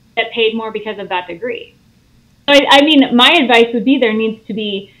that paid more because of that degree. So, I mean, my advice would be there needs to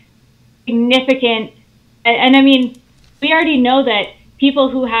be significant, and I mean, we already know that people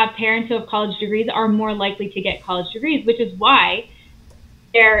who have parents who have college degrees are more likely to get college degrees, which is why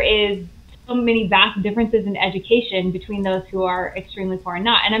there is so many vast differences in education between those who are extremely poor and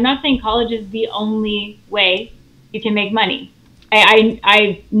not. And I'm not saying college is the only way you can make money.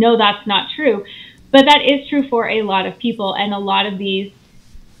 I know that's not true, but that is true for a lot of people, and a lot of these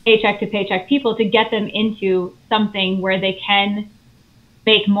paycheck to paycheck people, to get them into something where they can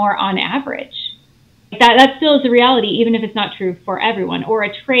make more on average. That still is a reality, even if it's not true for everyone, or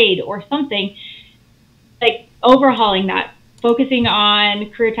a trade or something. Like, overhauling that, focusing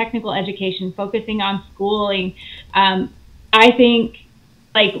on career technical education, focusing on schooling. I think,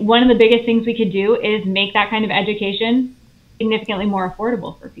 like, one of the biggest things we could do is make that kind of education significantly more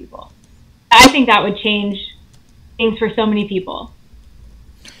affordable for people. I think that would change things for so many people.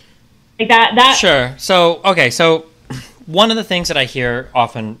 Like that. Sure. So, okay. So one of the things that I hear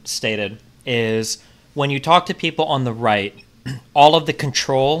often stated is when you talk to people on the right, all of the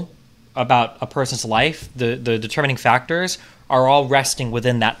control about a person's life, the determining factors, are all resting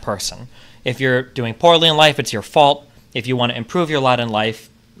within that person. If you're doing poorly in life, it's your fault. If you want to improve your lot in life,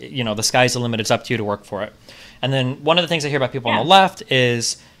 you know, the sky's the limit. It's up to you to work for it. And then one of the things I hear about people on the left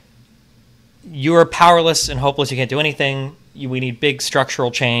is you're powerless and hopeless. You can't do anything. We need big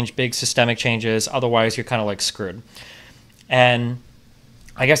structural change, big systemic changes. Otherwise, you're kind of like screwed. And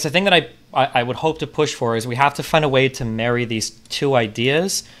I guess the thing that I would hope to push for is we have to find a way to marry these two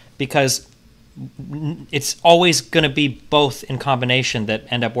ideas, because it's always going to be both in combination that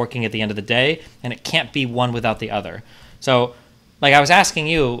end up working at the end of the day, and it can't be one without the other. So, like, I was asking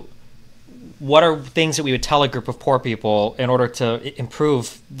you, what are things that we would tell a group of poor people in order to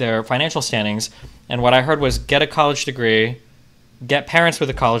improve their financial standings? And what I heard was get a college degree, get parents with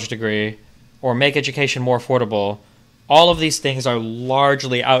a college degree, or make education more affordable. All of these things are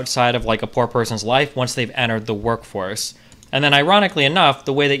largely outside of, like, a poor person's life once they've entered the workforce. And then, ironically enough,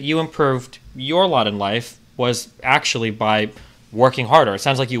 the way that you improved your lot in life was actually by working harder. It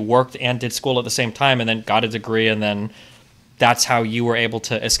sounds like you worked and did school at the same time and then got a degree, and then that's how you were able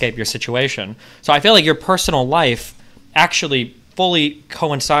to escape your situation. So I feel like your personal life actually fully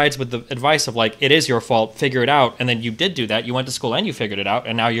coincides with the advice of, like, it is your fault, figure it out. And then you did do that. You went to school and you figured it out,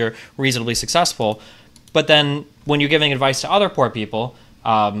 and now you're reasonably successful. But then when you're giving advice to other poor people,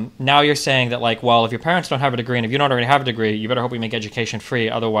 now you're saying that, like, well, if your parents don't have a degree and if you don't already have a degree, you better hope we make education free.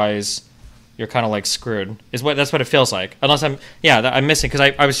 Otherwise, you're kind of like screwed. That's what it feels like. Unless I'm missing,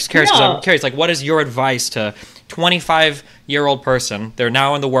 because I was just curious. Because I'm curious, like, what is your advice to 25-year-old person? They're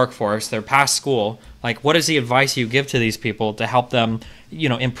now in the workforce. They're past school. Like, what is the advice you give to these people to help them, you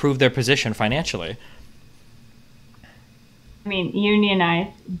know, improve their position financially? I mean,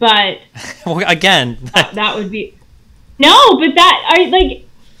 unionize, but well, again, that would be but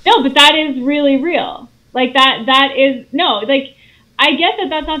that is really real. Like, that is like, I get that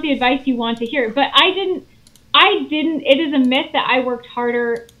that's not the advice you want to hear, but I didn't, it is a myth that I worked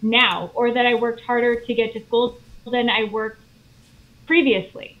harder now, or that I worked harder to get to school than I worked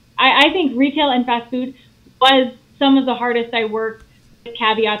previously. I think retail and fast food was some of the hardest I worked, with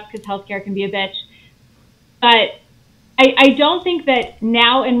caveats because healthcare can be a bitch. But I don't think that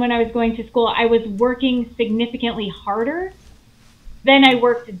now and when I was going to school, I was working significantly harder than I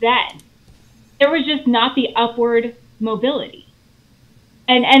worked then. There was just not the upward mobility.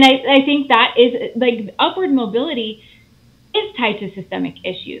 And I think that is, like, upward mobility is tied to systemic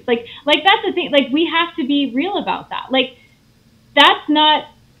issues. Like that's the thing. Like, we have to be real about that. Like, that's not,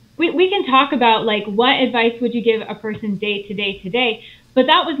 we can talk about, like, what advice would you give a person day to day to day, but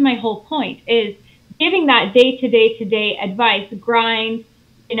that was my whole point, is giving that day to day to day advice, grind,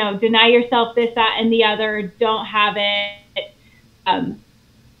 you know, deny yourself this, that, and the other, don't have it,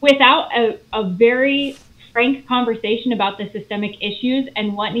 without a very frank conversation about the systemic issues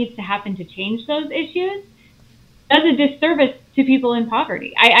and what needs to happen to change those issues, does a disservice to people in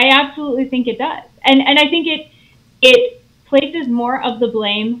poverty. I absolutely think it does. And I think it places more of the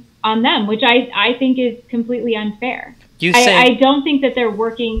blame on them, which I think is completely unfair. I don't think that they're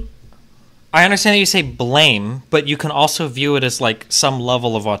working. I understand that you say blame, but you can also view it as, like, some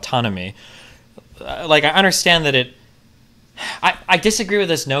level of autonomy. Like, I understand that I disagree with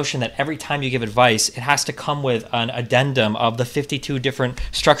this notion that every time you give advice, it has to come with an addendum of the 52 different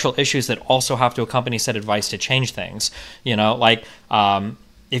structural issues that also have to accompany said advice to change things. You know, like,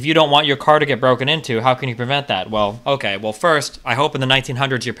 if you don't want your car to get broken into, how can you prevent that? Well, okay, well, first, I hope in the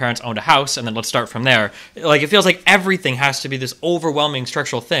 1900s your parents owned a house, and then let's start from there. Like, it feels like everything has to be this overwhelming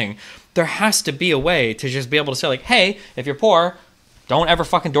structural thing. There has to be a way to just be able to say, like, hey, if you're poor, don't ever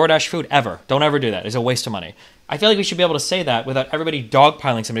fucking DoorDash food, ever. Don't ever do that. It's a waste of money. I feel like we should be able to say that without everybody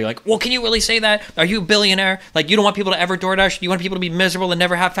dogpiling somebody, like, well, can you really say that? Are you a billionaire? Like, you don't want people to ever DoorDash? You want people to be miserable and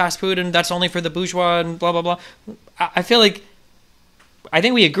never have fast food, and that's only for the bourgeois and blah, blah, blah. I feel like, I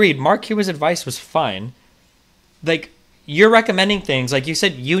think we agreed Mark Cuban's advice was fine. Like, you're recommending things, like you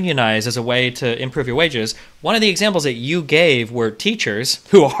said, unionize as a way to improve your wages. One of the examples that you gave were teachers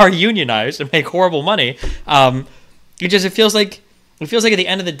who are unionized and make horrible money. It feels like at the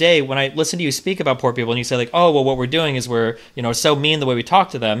end of the day, when I listen to you speak about poor people and you say, like, oh, well, what we're doing is we're, you know, so mean the way we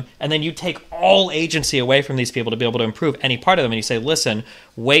talk to them, and then you take all agency away from these people to be able to improve any part of them, and you say, listen,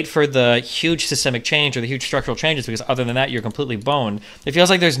 wait for the huge systemic change or the huge structural changes, because other than that, you're completely boned. It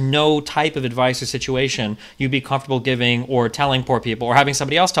feels like there's no type of advice or situation you'd be comfortable giving or telling poor people or having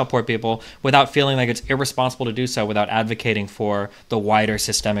somebody else tell poor people without feeling like it's irresponsible to do so, without advocating for the wider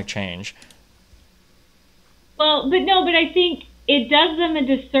systemic change. Well, but I think it does them a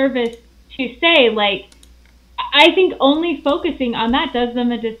disservice to say, like, I think only focusing on that does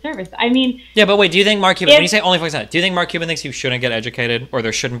them a disservice. I mean... Yeah, but wait, do you think Mark Cuban, when you say only focus on that, do you think Mark Cuban thinks you shouldn't get educated, or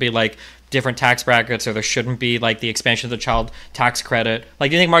there shouldn't be, like, different tax brackets, or there shouldn't be, like, the expansion of the child tax credit?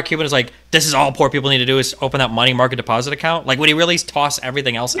 Like, do you think Mark Cuban is like, this is all poor people need to do is open that money market deposit account? Like, would he really toss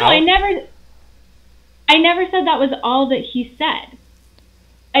everything else out? No, I never said that was all that he said.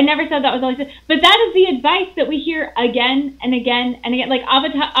 I never said that was all he said. But that is the advice that we hear again and again and again. Like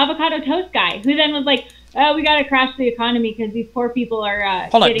avocado toast guy, who then was like, oh, we got to crash the economy because these poor people are...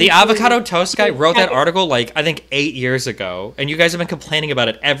 Hold on. The avocado toast guy wrote that article, like, I think 8 years ago. And you guys have been complaining about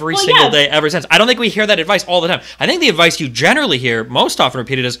it every single day ever since. I don't think we hear that advice all the time. I think the advice you generally hear most often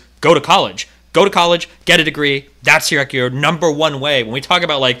repeated is, go to college. Go to college, get a degree. That's your number one way. When we talk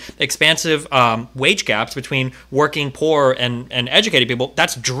about, like, expansive wage gaps between working poor and educated people,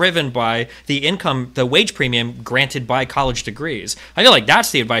 that's driven by the income, the wage premium granted by college degrees. I feel like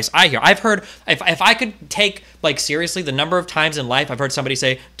that's the advice I hear. I've heard, if I could take, like, seriously the number of times in life I've heard somebody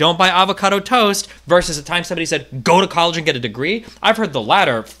say, don't buy avocado toast, versus the time somebody said, go to college and get a degree, I've heard the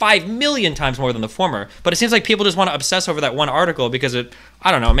latter 5 million times more than the former. But it seems like people just want to obsess over that one article because it,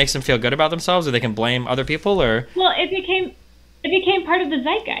 I don't know, it makes them feel good about themselves, or they can blame other people, or... Well, it became part of the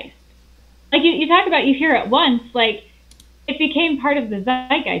zeitgeist. Like, you talk about, you hear it once, like, it became part of the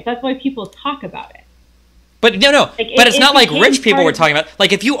zeitgeist. That's why people talk about it. But no, like, but it's not like rich people were talking about.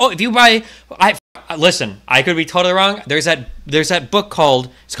 Like, if you buy, listen, I could be totally wrong. There's that book called,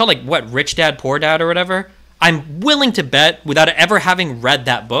 it's called, like, what, Rich Dad, Poor Dad, or whatever. I'm willing to bet, without ever having read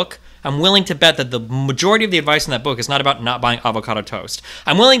that book, I'm willing to bet that the majority of the advice in that book is not about not buying avocado toast.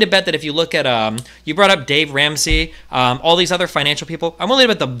 I'm willing to bet that if you look at, you brought up Dave Ramsey, all these other financial people, I'm willing to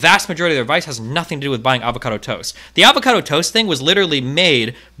bet the vast majority of their advice has nothing to do with buying avocado toast. The avocado toast thing was literally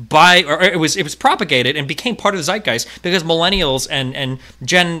made by, or it was propagated and became part of the zeitgeist because millennials and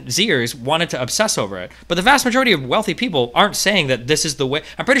Gen Zers wanted to obsess over it. But the vast majority of wealthy people aren't saying that this is the way.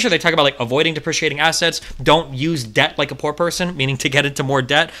 I'm pretty sure they talk about, like, avoiding depreciating assets, don't use debt like a poor person, meaning to get into more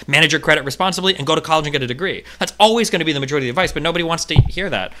debt, manage manage your credit responsibly, and go to college and get a degree. That's always going to be the majority of the advice, but nobody wants to hear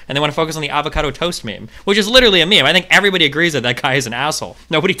that. And they want to focus on the avocado toast meme, which is literally a meme. I think everybody agrees that that guy is an asshole.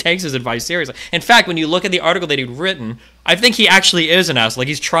 Nobody takes his advice seriously. In fact, when you look at the article that he'd written, I think he actually is an asshole. Like,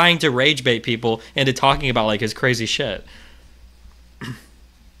 he's trying to rage bait people into talking about, like, his crazy shit.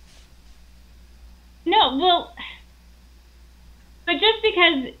 No, well, but just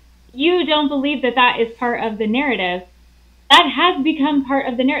because you don't believe that that is part of the narrative, that has become part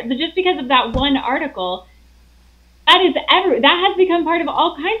of the narrative. Just because of that one article, that has become part of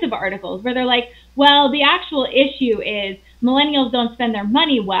all kinds of articles where they're like, well, the actual issue is millennials don't spend their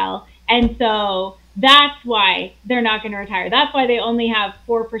money well, and so that's why they're not going to retire. That's why they only have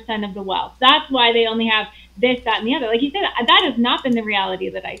 4% of the wealth. That's why they only have this, that, and the other. Like you said, that has not been the reality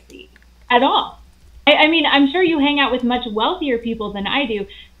that I see at all. I mean, I'm sure you hang out with much wealthier people than I do,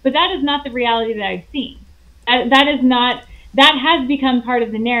 but that is not the reality that I've seen. That has become part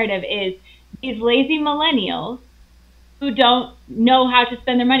of the narrative, is these lazy millennials who don't know how to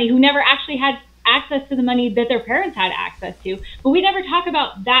spend their money, who never actually had access to the money that their parents had access to. But we never talk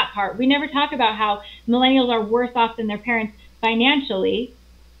about that part. We never talk about how millennials are worse off than their parents financially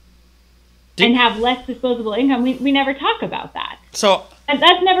and have less disposable income. We never talk about that. So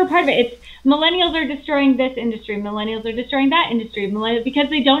that's never part of it. It's millennials are destroying this industry. Millennials are destroying that industry. Because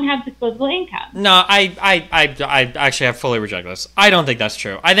they don't have disposable income. No, I actually have fully reject this. I don't think that's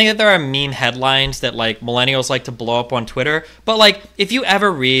true. I think that there are meme headlines that like millennials like to blow up on Twitter. But like, if you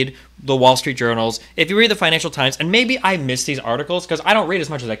ever read the Wall Street Journals, if you read the Financial Times, and maybe I miss these articles because I don't read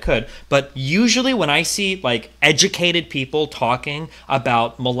as much as I could, but usually when I see like educated people talking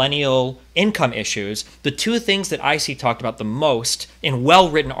about millennial income issues, the two things that I see talked about the most in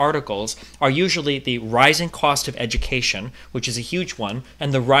well-written articles are usually the rising cost of education, which is a huge one,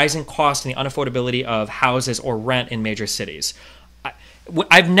 and the rising cost and the unaffordability of houses or rent in major cities.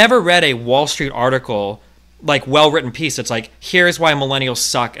 I've never read a Wall Street article, like well-written piece that's like, here's why millennials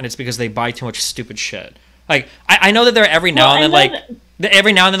suck, and it's because they buy too much stupid shit. Like, I know that there are every now and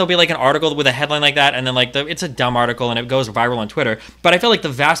then there'll be like an article with a headline like that, and then like it's a dumb article and it goes viral on Twitter. But I feel like the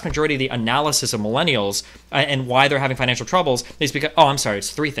vast majority of the analysis of millennials and why they're having financial troubles is because,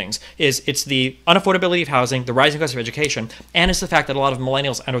 it's three things. It's the unaffordability of housing, the rising cost of education, and it's the fact that a lot of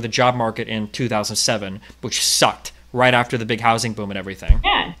millennials enter the job market in 2007, which sucked right after the big housing boom and everything.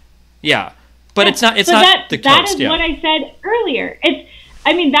 Yeah. Yeah. But it's not the coast. That is what I said earlier.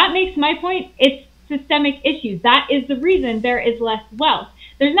 That makes my point. It's systemic issues. That is the reason there is less wealth.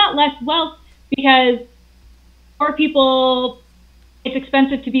 There's not less wealth because poor people, it's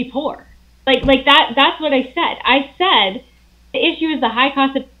expensive to be poor. Like that's what I said. I said the issue is the high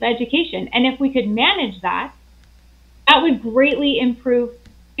cost of education. And if we could manage that, that would greatly improve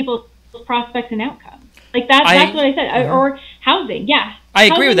people's prospects and outcomes. Like that's what I said. Or housing. Yeah. I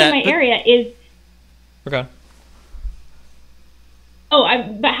agree with that. Housing in my area is... Okay.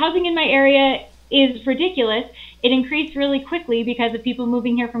 But housing in my area is ridiculous. It increased really quickly because of people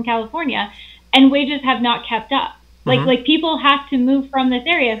moving here from California, and wages have not kept up. Like people have to move from this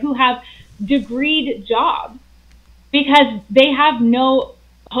area who have degreed jobs because they have no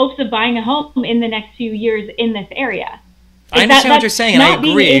hopes of buying a home in the next few years in this area. I understand what you're saying, and I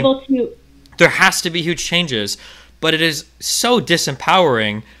agree. There has to be huge changes, but it is so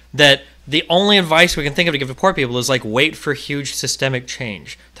disempowering that the only advice we can think of to give to poor people is like, wait for huge systemic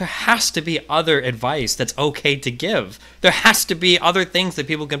change. There has to be other advice that's okay to give. There has to be other things that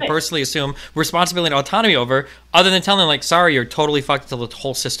people can personally assume responsibility and autonomy over, other than telling them like, sorry, you're totally fucked until the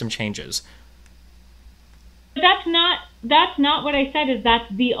whole system changes. But that's not what I said, is that's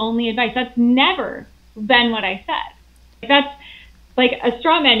the only advice. That's never been what I said. That's like a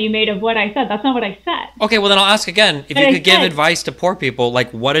straw man you made of what I said. That's not what I said. Okay, well then I'll ask again. If you could give advice to poor people,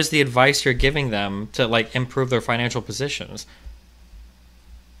 like what is the advice you're giving them to like improve their financial positions?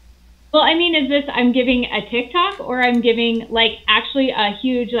 Well, is this I'm giving a TikTok, or I'm giving like actually a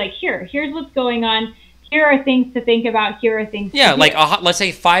huge like here's what's going on. Here are things to think about. Here are things. Yeah, like let's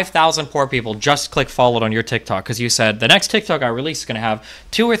say 5,000 poor people just click followed on your TikTok because you said the next TikTok I release is going to have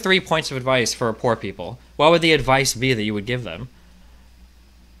 2 or 3 points of advice for poor people. What would the advice be that you would give them?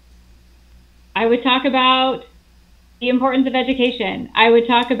 I would talk about the importance of education. I would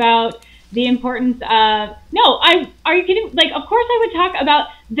talk about the importance of... are you kidding? Like, of course I would talk about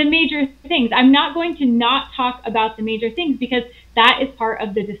the major things. I'm not going to not talk about the major things because that is part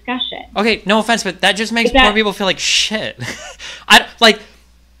of the discussion. Okay, no offense, but that just makes poor people feel like shit. As a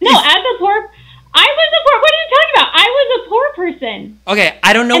poor... What are you talking about? I was a poor person. Okay,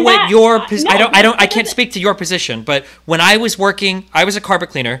 I don't know what your I can't speak to your position, but when I was working, I was a carpet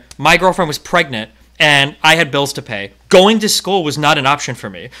cleaner. My girlfriend was pregnant, and I had bills to pay. Going to school was not an option for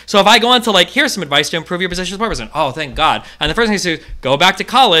me. So if I go into like, here's some advice to improve your position as a poor person. Oh, thank God. And the first thing is to go back to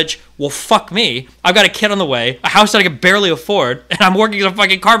college. Well, fuck me. I've got a kid on the way, a house that I can barely afford, and I'm working as a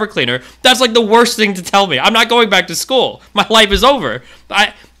fucking carpet cleaner. That's like the worst thing to tell me. I'm not going back to school. My life is over.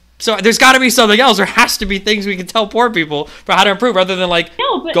 So there's got to be something else. There has to be things we can tell poor people for how to improve rather than like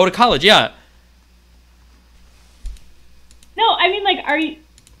go to college. Yeah. No, I mean, like,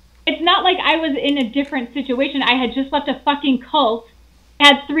 it's not like I was in a different situation. I had just left a fucking cult,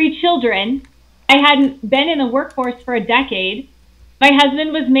 had 3 children. I hadn't been in the workforce for a decade. My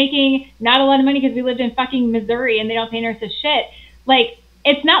husband was making not a lot of money because we lived in fucking Missouri and they don't pay nurses shit. Like,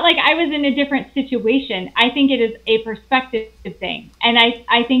 it's not like I was in a different situation. I think it is a perspective thing. And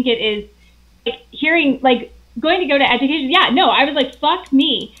I think it is, like, hearing, like, going to go to education. Yeah, no, I was like, fuck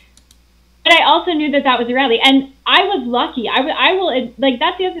me. But I also knew that was a reality. And I was lucky. I will, like,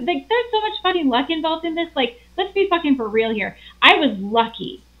 that's the other, like, there's so much fucking luck involved in this. Like, let's be fucking for real here. I was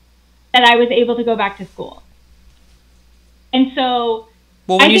lucky that I was able to go back to school. And so,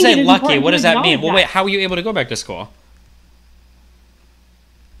 well, when you say lucky, what does that mean? Well, wait, how were you able to go back to school?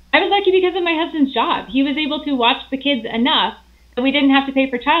 I was lucky because of my husband's job. He was able to watch the kids enough that we didn't have to pay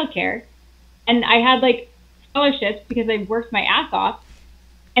for childcare. And I had, like, scholarships because I worked my ass off.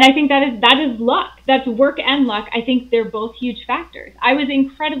 And I think that is luck. That's work and luck. I think they're both huge factors. I was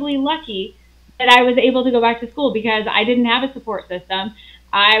incredibly lucky that I was able to go back to school because I didn't have a support system.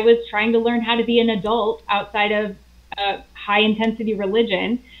 I was trying to learn how to be an adult outside of high intensity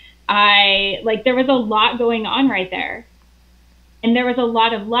religion. There was a lot going on right there. And there was a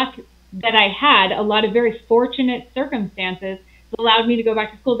lot of luck that I had, a lot of very fortunate circumstances that allowed me to go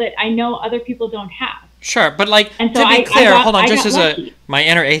back to school that I know other people don't have. Sure, but like, to be clear, hold on, just as my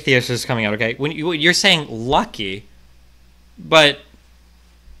inner atheist is coming out, okay? When you're saying lucky, but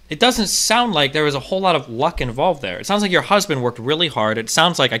it doesn't sound like there was a whole lot of luck involved there. It sounds like your husband worked really hard. It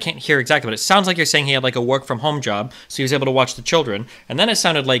sounds like, I can't hear exactly, but it sounds like you're saying he had like a work from home job, so he was able to watch the children. And then it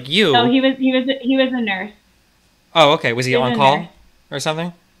sounded like you. No, he was a nurse. Oh, okay. Was he on call or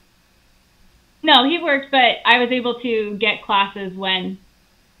something? No, he worked, but I was able to get classes when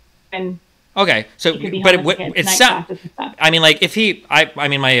okay, so but it sounds. I mean, like if he, I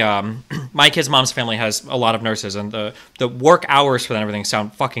mean, my kid's mom's family has a lot of nurses, and the work hours for that and everything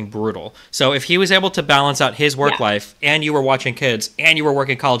sound fucking brutal. So if he was able to balance out his work life, and you were watching kids, and you were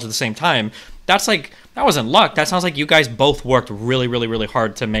working college at the same time, that's like, that wasn't luck. That sounds like you guys both worked really, really, really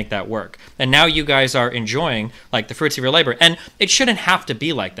hard to make that work. And now you guys are enjoying like the fruits of your labor. And it shouldn't have to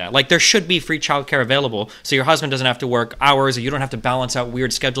be like that. Like there should be free childcare available so your husband doesn't have to work hours or you don't have to balance out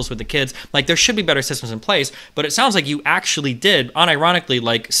weird schedules with the kids. Like there should be better systems in place. But it sounds like you actually did, unironically,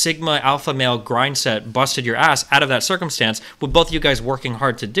 like Sigma Alpha male grind set busted your ass out of that circumstance with both of you guys working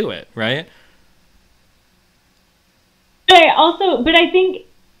hard to do it, right? But I think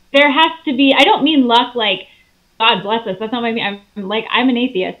there has to be, I don't mean luck like, God bless us. That's not what I mean. I'm an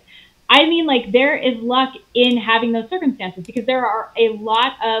atheist. I mean, like, there is luck in having those circumstances because there are a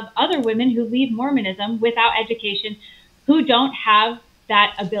lot of other women who leave Mormonism without education who don't have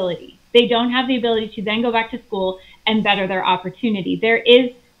that ability. They don't have the ability to then go back to school and better their opportunity. There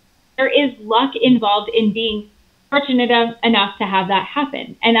is luck involved in being fortunate enough to have that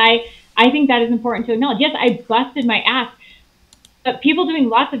happen. And I think that is important to acknowledge. Yes, I busted my ass. But people doing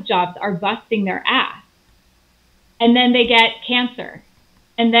lots of jobs are busting their ass. And then they get cancer.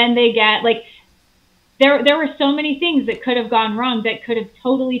 And then they get, like, there were so many things that could have gone wrong that could have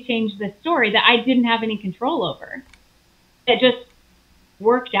totally changed the story that I didn't have any control over. It just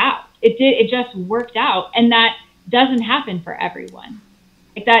worked out. It just worked out. And that doesn't happen for everyone.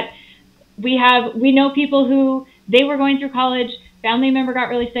 Like that, we know people who, they were going through college, family member got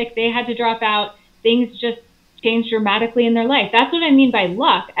really sick, they had to drop out, things just changed dramatically in their life. That's what I mean by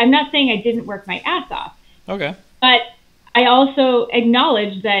luck. I'm not saying I didn't work my ass off. Okay. But I also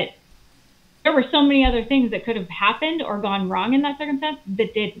acknowledge that there were so many other things that could have happened or gone wrong in that circumstance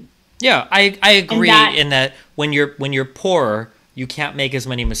that didn't. Yeah, I agree in that when you're poor, you can't make as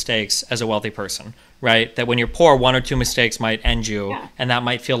many mistakes as a wealthy person, right? That when you're poor, 1 or 2 mistakes might end you, and that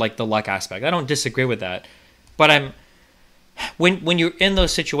might feel like the luck aspect. I don't disagree with that. But when you're in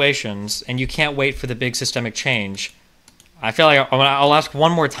those situations and you can't wait for the big systemic change, I feel like I'll ask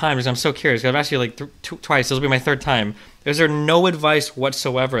one more time because I'm so curious. I've asked you like twice. This will be my 3rd time. Is there no advice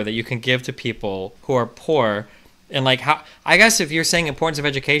whatsoever that you can give to people who are poor And like how, I guess if you're saying importance of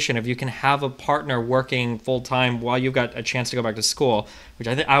education, if you can have a partner working full time while you've got a chance to go back to school, which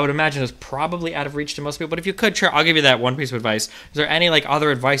I would imagine is probably out of reach to most people. But if you could, sure, I'll give you that one piece of advice. Is there any like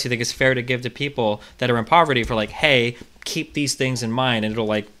other advice you think is fair to give to people that are in poverty for like, hey, keep these things in mind and it'll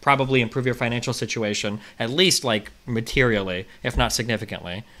like probably improve your financial situation, at least like materially, if not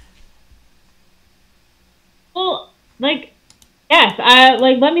significantly? Well, like, yes,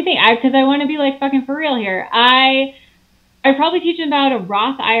 like, let me think, because I want to be like fucking for real here. I probably teach them about a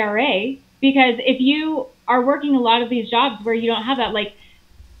Roth IRA, because if you are working a lot of these jobs where you don't have that, like,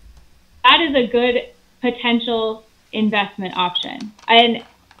 that is a good potential investment option. And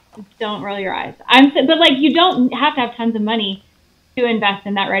don't roll your eyes. But like, you don't have to have tons of money to invest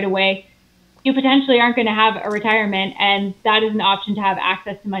in that right away. You potentially aren't going to have a retirement, and that is an option to have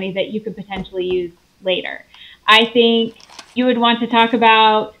access to money that you could potentially use later. I think you would want to talk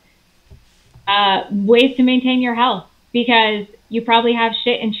about ways to maintain your health, because you probably have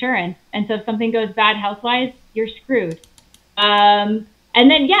shit insurance. And so if something goes bad health-wise, you're screwed. And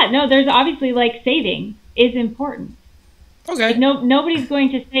then, yeah, no, there's obviously like saving is important. Okay. Like, nobody's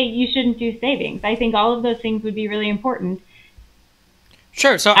going to say you shouldn't do savings. I think all of those things would be really important.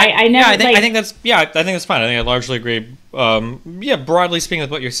 Sure. So I think that's fine. I think I largely agree. Broadly speaking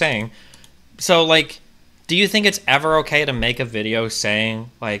with what you're saying. So like, do you think it's ever okay to make a video saying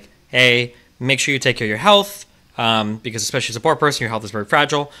like, hey, make sure you take care of your health, because especially as a poor person, your health is very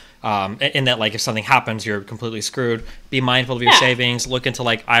fragile, in that like if something happens, you're completely screwed. Be mindful of your savings. Look into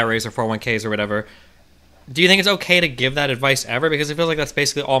like IRAs or 401ks or whatever. Do you think it's okay to give that advice ever? Because it feels like that's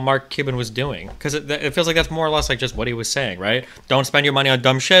basically all Mark Cuban was doing. Because it feels like that's more or less like just what he was saying, right? Don't spend your money on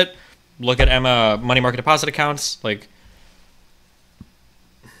dumb shit. Look at money market deposit accounts. Like,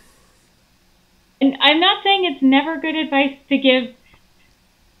 and I'm not saying it's never good advice to give.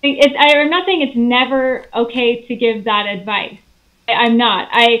 I'm not saying it's never okay to give that advice. I'm not.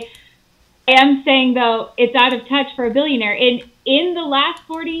 I am saying, though, it's out of touch for a billionaire. In the last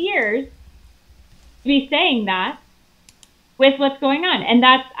 40 years, to be saying that with what's going on. And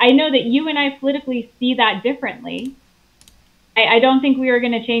I know that you and I politically see that differently. I don't think we are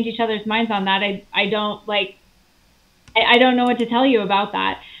going to change each other's minds on that. I don't know what to tell you about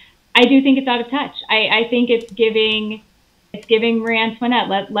that. I do think it's out of touch. I think it's giving Marie Antoinette,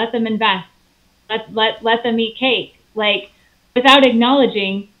 let them invest. Let them eat cake. Like, without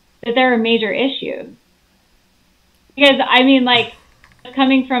acknowledging that there are major issues. Because I mean, like,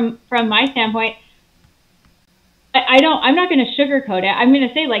 coming from my standpoint, I'm not going to sugarcoat it. I'm going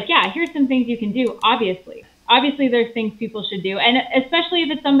to say, like, yeah, here's some things you can do. Obviously there's things people should do. And especially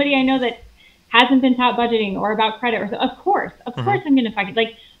if it's somebody I know that hasn't been taught budgeting or about credit, or so, of course I'm going to fucking,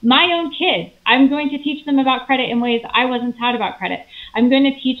 like, my own kids, I'm going to teach them about credit in ways I wasn't taught about credit. I'm going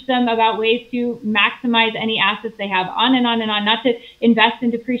to teach them about ways to maximize any assets they have, on and on and on, not to invest in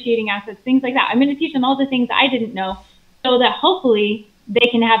depreciating assets, things like that. I'm going to teach them all the things I didn't know, so that hopefully they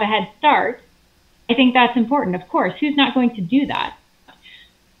can have a head start. I think that's important. Of course, who's not going to do that?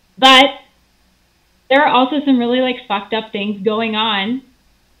 But there are also some really like fucked up things going on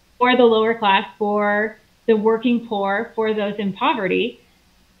for the lower class, for the working poor, for those in poverty.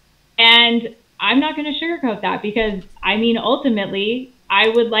 And I'm not going to sugarcoat that, because I mean, ultimately, I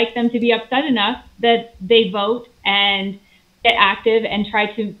would like them to be upset enough that they vote and get active and try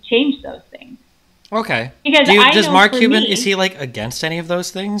to change those things. Okay. Because does Mark Cuban, is he like against any of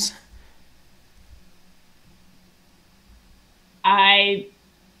those things? I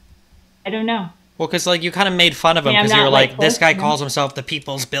don't know. Well, because like you kind of made fun of him because you were like, this guy calls himself the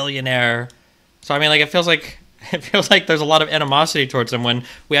people's billionaire. So I mean, like, it feels like there's a lot of animosity towards him when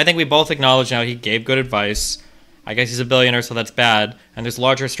I think we both acknowledge now he gave good advice. I guess he's a billionaire, so that's bad. And there's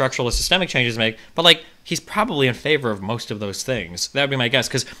larger structural or systemic changes to make. But like, he's probably in favor of most of those things. That would be my guess,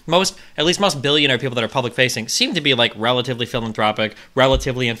 because at least most billionaire people that are public facing seem to be like relatively philanthropic,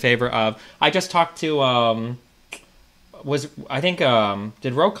 relatively in favor of. I just talked to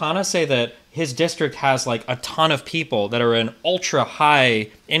did Ro Khanna say that his district has like a ton of people that are in ultra high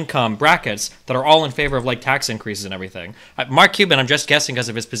income brackets that are all in favor of like tax increases and everything. Mark Cuban, I'm just guessing because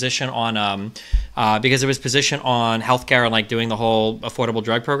of his position on healthcare and like doing the whole affordable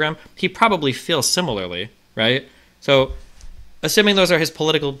drug program, he probably feels similarly, right? So assuming those are his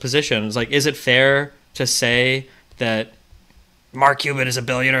political positions, like, is it fair to say that Mark Cuban is a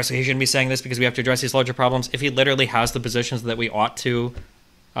billionaire, so he shouldn't be saying this because we have to address these larger problems, if he literally has the positions that we ought to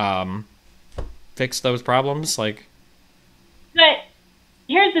fix those problems? Like, but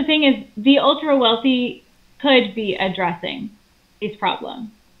here's the thing: is the ultra wealthy could be addressing these problems,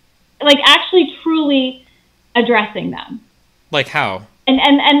 like actually truly addressing them. Like how?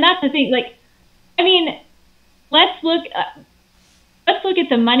 And that's the thing. Like, I mean, let's look at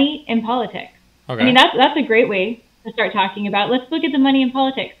the money in politics. Okay. I mean, that's a great way to start talking about. Let's look at the money in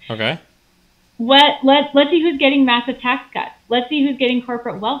politics. Okay. Let's see who's getting massive tax cuts. Let's see who's getting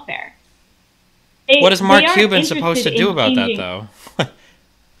corporate welfare. What is Mark Cuban supposed to do about that, though?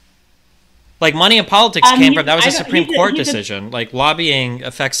 Like, money in politics came from, that was a Supreme Court decision. Like, lobbying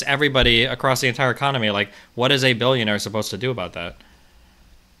affects everybody across the entire economy. Like, what is a billionaire supposed to do about that?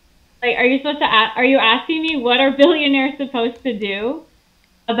 Like, are you asking me what are billionaires supposed to do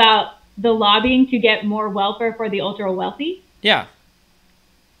about the lobbying to get more welfare for the ultra wealthy? Yeah.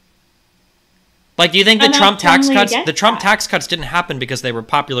 Like, do you think the Trump tax cuts didn't happen because they were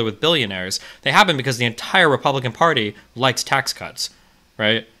popular with billionaires? They happened because the entire Republican Party likes tax cuts,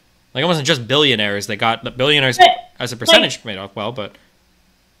 right? Like, it wasn't just billionaires. They got the billionaires as a percentage made off well, but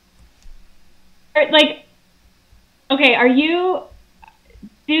like, okay,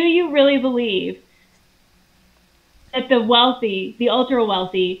 do you really believe that the wealthy, the ultra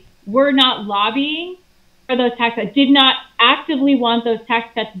wealthy, were not lobbying for those tax cuts, did not actively want those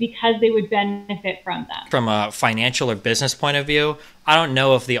tax cuts because they would benefit from them? From a financial or business point of view, I don't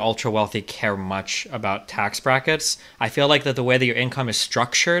know if the ultra wealthy care much about tax brackets. I feel like that the way that your income is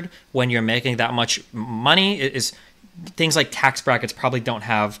structured when you're making that much money is things like tax brackets probably don't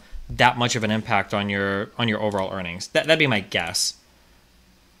have that much of an impact on your overall earnings. That'd be my guess.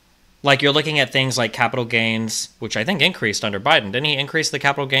 Like, you're looking at things like capital gains, which I think increased under Biden. Didn't he increase the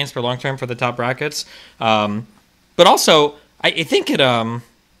capital gains for long term for the top brackets? But also, I think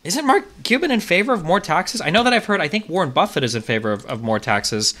isn't Mark Cuban in favor of more taxes? I know that I think Warren Buffett is in favor of more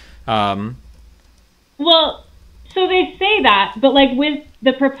taxes. Well, so they say that, but like with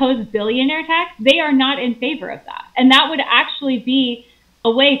the proposed billionaire tax, they are not in favor of that. And that would actually be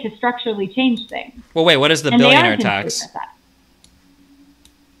a way to structurally change things. Well, wait, what is the billionaire tax?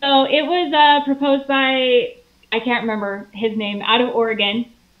 So it was proposed by, I can't remember his name, out of Oregon.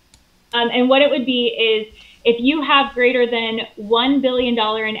 And what it would be is if you have greater than $1 billion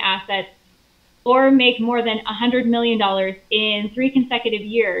in assets or make more than $100 million in 3 consecutive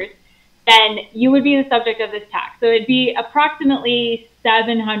years, then you would be the subject of this tax. So it'd be approximately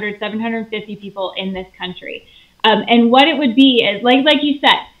 750 people in this country. And what it would be is, like you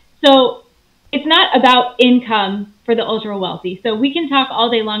said, so it's not about income for the ultra wealthy. So we can talk all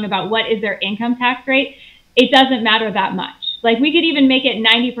day long about what is their income tax rate. It doesn't matter that much. Like, we could even make it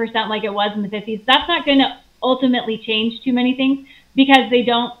 90% like it was in the 50s. That's not going to ultimately change too many things because they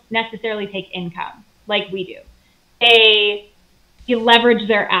don't necessarily take income like we do. They leverage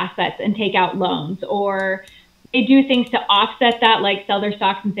their assets and take out loans, or they do things to offset that, like sell their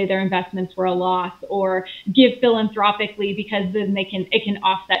stocks and say their investments were a loss, or give philanthropically because then it can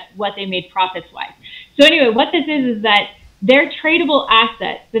offset what they made profits wise. So anyway, what this is that their tradable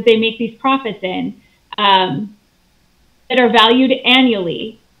assets that they make these profits in that are valued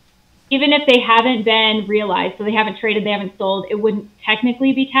annually, even if they haven't been realized, so they haven't traded, they haven't sold, it wouldn't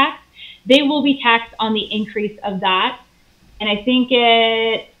technically be taxed. They will be taxed on the increase of that. And I think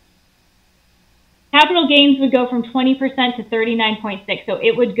capital gains would go from 20% to 39.6%. So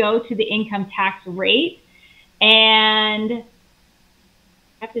it would go to the income tax rate. And I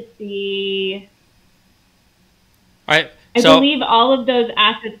have to see. All right. I believe all of those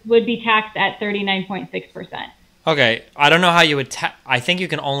assets would be taxed at 39.6%. Okay. I don't know how you would I think you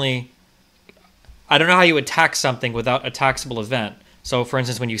can only. I don't know how you would tax something without a taxable event. So, for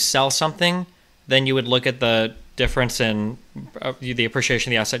instance, when you sell something, then you would look at the difference in the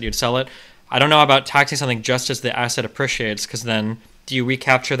appreciation of the asset, you'd sell it. I don't know about taxing something just as the asset appreciates, because then do you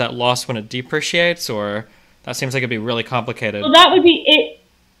recapture that loss when it depreciates, or that seems like it'd be really complicated. Well, that would be it.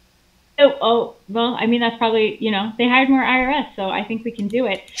 Well, I mean, that's probably, they hired more IRS, so I think we can do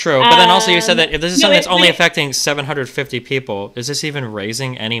it. True, but then also you said that if this is something that's only affecting 750 people, is this even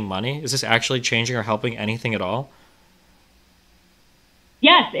raising any money? Is this actually changing or helping anything at all?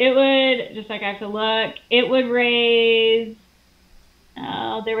 Yes, it would, just like I have to look, it would raise,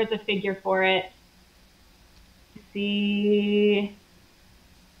 there was a figure for it. Let's see.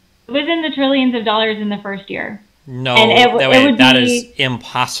 It was in the trillions of dollars in the first year. No, that is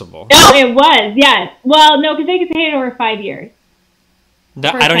impossible. No, it was, yes. Well, no, because they could pay it over 5 years.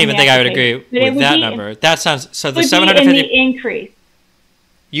 I don't even think I would agree with that number. That sounds, so the 750 increase.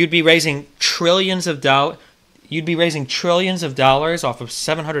 You'd be raising trillions of dollars. You'd be raising trillions of dollars off of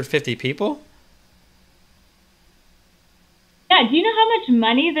 750 people? Yeah, do you know how much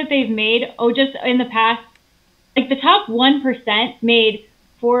money that they've made? Oh, just in the past, like the top 1% made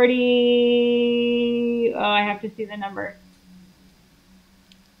 40, I have to see the number.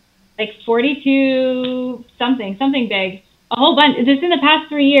 Like 42 something big. A whole bunch. Just in the past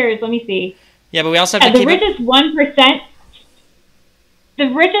 3 years, let me see. Yeah, but we also have the to keep richest 1%. The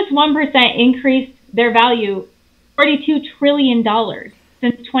richest 1% increased their value $42 trillion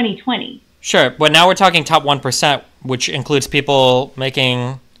since 2020. Sure, but now we're talking top 1%, which includes people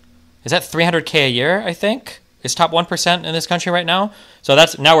making, is that 300K a year, I think? Is top 1% in this country right now? So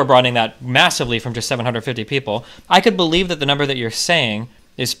that's, now we're broadening that massively from just 750 people. I could believe that the number that you're saying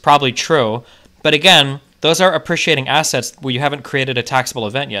is probably true, but again, those are appreciating assets where you haven't created a taxable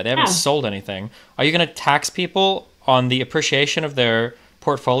event yet. They haven't sold anything. Are you going to tax people on the appreciation of their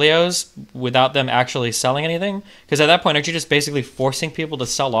portfolios without them actually selling anything? Because at that point, aren't you just basically forcing people to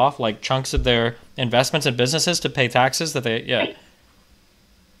sell off like chunks of their investments and businesses to pay taxes that they, yeah.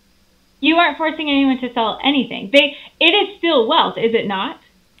 You aren't forcing anyone to sell anything. It is still wealth, is it not?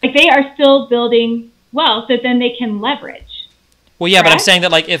 Like, they are still building wealth that then they can leverage. Well, yeah, correct? but I'm saying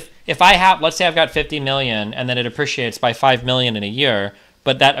that like if I have, let's say I've got 50 million and then it appreciates by 5 million in a year,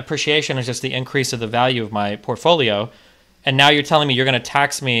 but that appreciation is just the increase of the value of my portfolio, and now you're telling me you're going to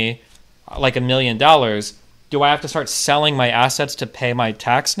tax me like $1 million. Do I have to start selling my assets to pay my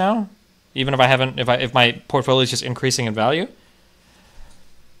tax now? Even if I haven't, if my portfolio is just increasing in value?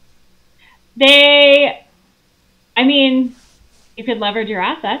 I mean, you could leverage your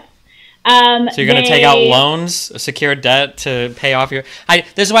assets. So you're going to take out loans, secured debt to pay off your...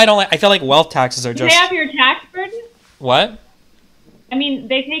 this is why I don't like... I feel like wealth taxes are just... Pay off your tax burden? What? I mean,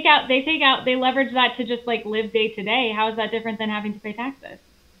 they leverage that to just like live day to day. How is that different than having to pay taxes?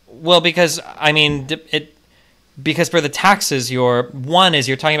 Well, because, I mean, because for the taxes, you're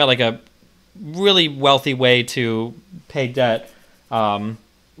talking about like a really wealthy way to pay debt.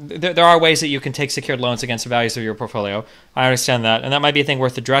 There are ways that you can take secured loans against the values of your portfolio. I understand that, and that might be a thing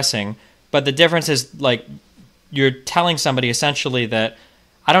worth addressing. But the difference is, like, you're telling somebody essentially that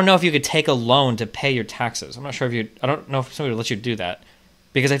I don't know if you could take a loan to pay your taxes. I'm not sure if I don't know if somebody would let you do that,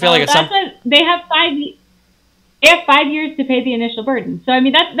 because I feel like they have 5 years to pay the initial burden. So I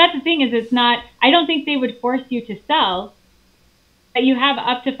mean, that's the thing, is it's not. I don't think they would force you to sell, but you have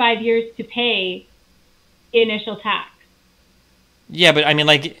up to 5 years to pay the initial tax. Yeah, but I mean,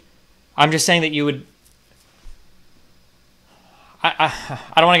 like, I'm just saying that you would. I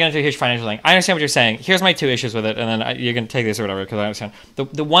don't want to get into a huge financial thing. I understand what you're saying. Here's my two issues with it, and then you can take this or whatever, because I understand.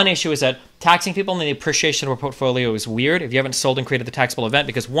 The one issue is that taxing people on the appreciation of a portfolio is weird if you haven't sold and created the taxable event,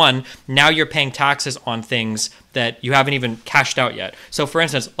 because one, now you're paying taxes on things that you haven't even cashed out yet. So for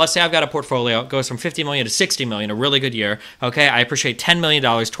instance, let's say I've got a portfolio, it goes from 50 million to 60 million, a really good year. Okay, I appreciate $10 million,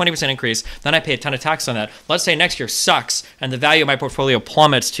 20% increase, then I pay a ton of tax on that. Let's say next year sucks and the value of my portfolio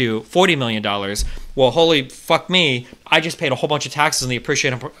plummets to $40 million. Well, holy fuck me, I just paid a whole bunch of taxes on the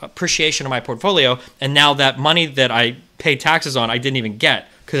appreciation of my portfolio, and now that money that I paid taxes on, I didn't even get,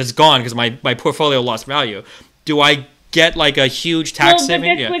 because it's gone because my portfolio lost value. Do I get like a huge tax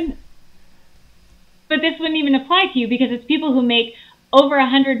saving? But this wouldn't even apply to you, because it's people who make over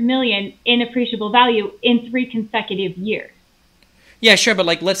 100 million in appreciable value in 3 consecutive years. Yeah, sure, but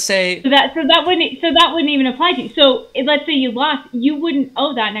like, let's say so that wouldn't even apply to you. So let's say you lost, you wouldn't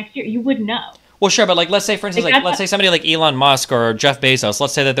owe that next year. You wouldn't know. Well, sure, but like, let's say, for instance, like, let's say somebody like Elon Musk or Jeff Bezos,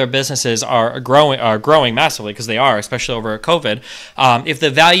 let's say that their businesses are growing massively, because they are, especially over COVID. If the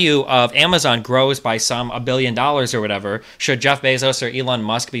value of Amazon grows by $1 billion or whatever, should Jeff Bezos or Elon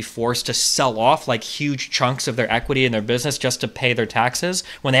Musk be forced to sell off like huge chunks of their equity in their business just to pay their taxes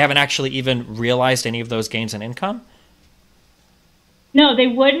when they haven't actually even realized any of those gains in income? No, they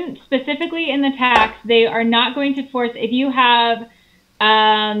wouldn't. Specifically in the tax, they are not going to force, if you have,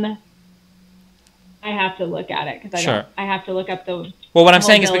 I have to look at it, because I have to look up the. Well, what I'm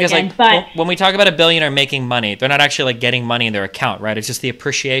saying is because when we talk about a billionaire making money, they're not actually like getting money in their account, right? It's just the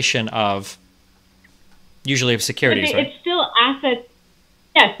appreciation of, usually of securities, right? It's still assets.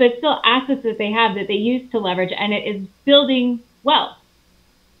 Yes, but it's still assets that they have that they use to leverage, and it is building wealth,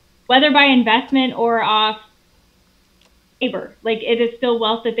 whether by investment or off labor. Like, it is still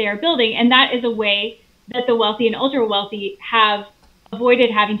wealth that they are building, and that is a way that the wealthy and ultra wealthy have avoided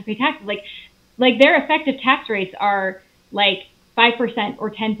having to pay taxes. Like their effective tax rates are like 5%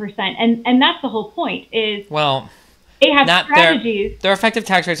 or 10%, and that's the whole point. Is they have strategies. Their effective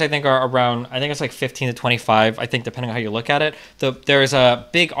tax rates, I think, are around. I think it's like 15 to 25. I think, depending on how you look at it. There's a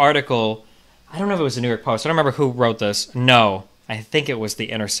big article. I don't know if it was the New York Post. I don't remember who wrote this. No, I think it was The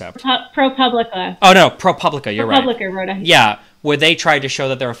Intercept. ProPublica. Oh no, ProPublica. You're right. ProPublica wrote it. Yeah. Where they tried to show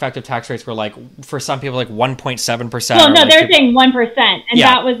that their effective tax rates were like, for some people, like 1.7%. Well, no, they're saying 1%, and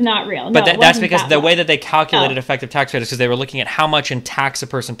that was not real. But that's because the way that they calculated effective tax rate is because they were looking at how much in tax a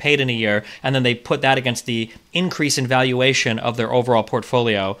person paid in a year, and then they put that against the increase in valuation of their overall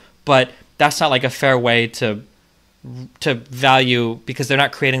portfolio. But that's not like a fair way to to value because they're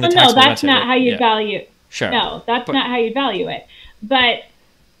not creating the well, taxable no, that's incentive. not how you value. Sure. No, that's not how you value it. But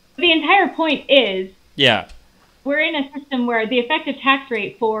the entire point is, we're in a system where the effective tax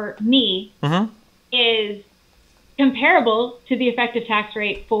rate for me is comparable to the effective tax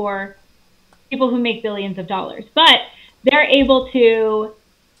rate for people who make billions of dollars. But they're able to,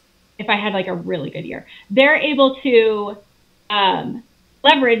 if I had like a really good year, they're able to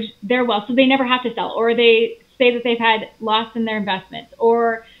leverage their wealth so they never have to sell, or they say that they've had loss in their investments,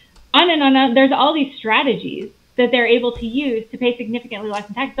 or on and on and on. There's all these strategies that they're able to use to pay significantly less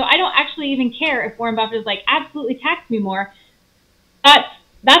in tax. So I don't actually even care if Warren Buffett is like, absolutely tax me more.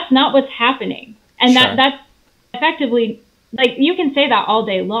 That's not what's happening. And that's effectively, like, you can say that all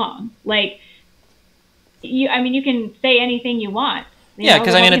day long. Like, you can say anything you want. Yeah,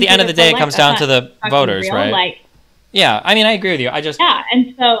 because I mean, at the end of the day, it comes down to the voters, right? Like, yeah, I mean, I agree with you.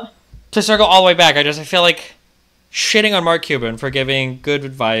 And so to circle all the way back, I feel like shitting on Mark Cuban for giving good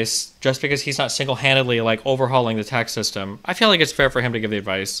advice just because he's not single-handedly like overhauling the tax system. I feel like it's fair for him to give the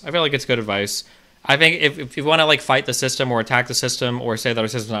advice. I feel like it's good advice. I think if you want to like fight the system or attack the system or say that our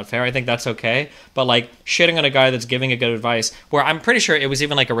system's not fair, I think that's okay. But like shitting on a guy that's giving a good advice, where I'm pretty sure it was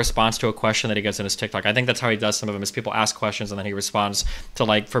even like a response to a question that he gets in his TikTok. I think that's how he does some of them, is people ask questions and then he responds to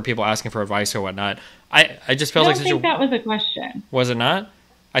like for people asking for advice or whatnot. I just feel like I don't think that was a question. Was it not?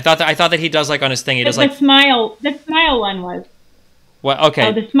 I thought that he does like on his thing. He does like the smile one was. What? Okay.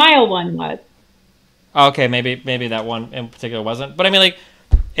 Oh, the smile one was. Okay, maybe that one in particular wasn't. But I mean, like,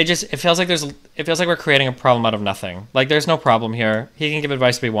 it feels like we're creating a problem out of nothing. Like, there's no problem here. He can give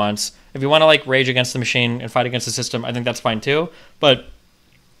advice if he wants. If you want to like rage against the machine and fight against the system, I think that's fine too. But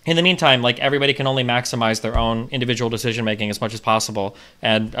in the meantime, like, everybody can only maximize their own individual decision making as much as possible.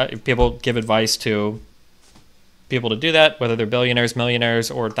 And if people give advice to people to do that, whether they're billionaires,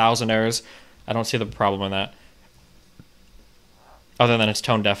 millionaires, or thousandaires, I don't see the problem in that. Other than it's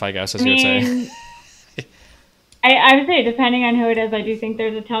tone deaf, I guess, as you would say. I would say, depending on who it is, I do think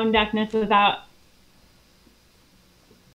there's a tone deafness without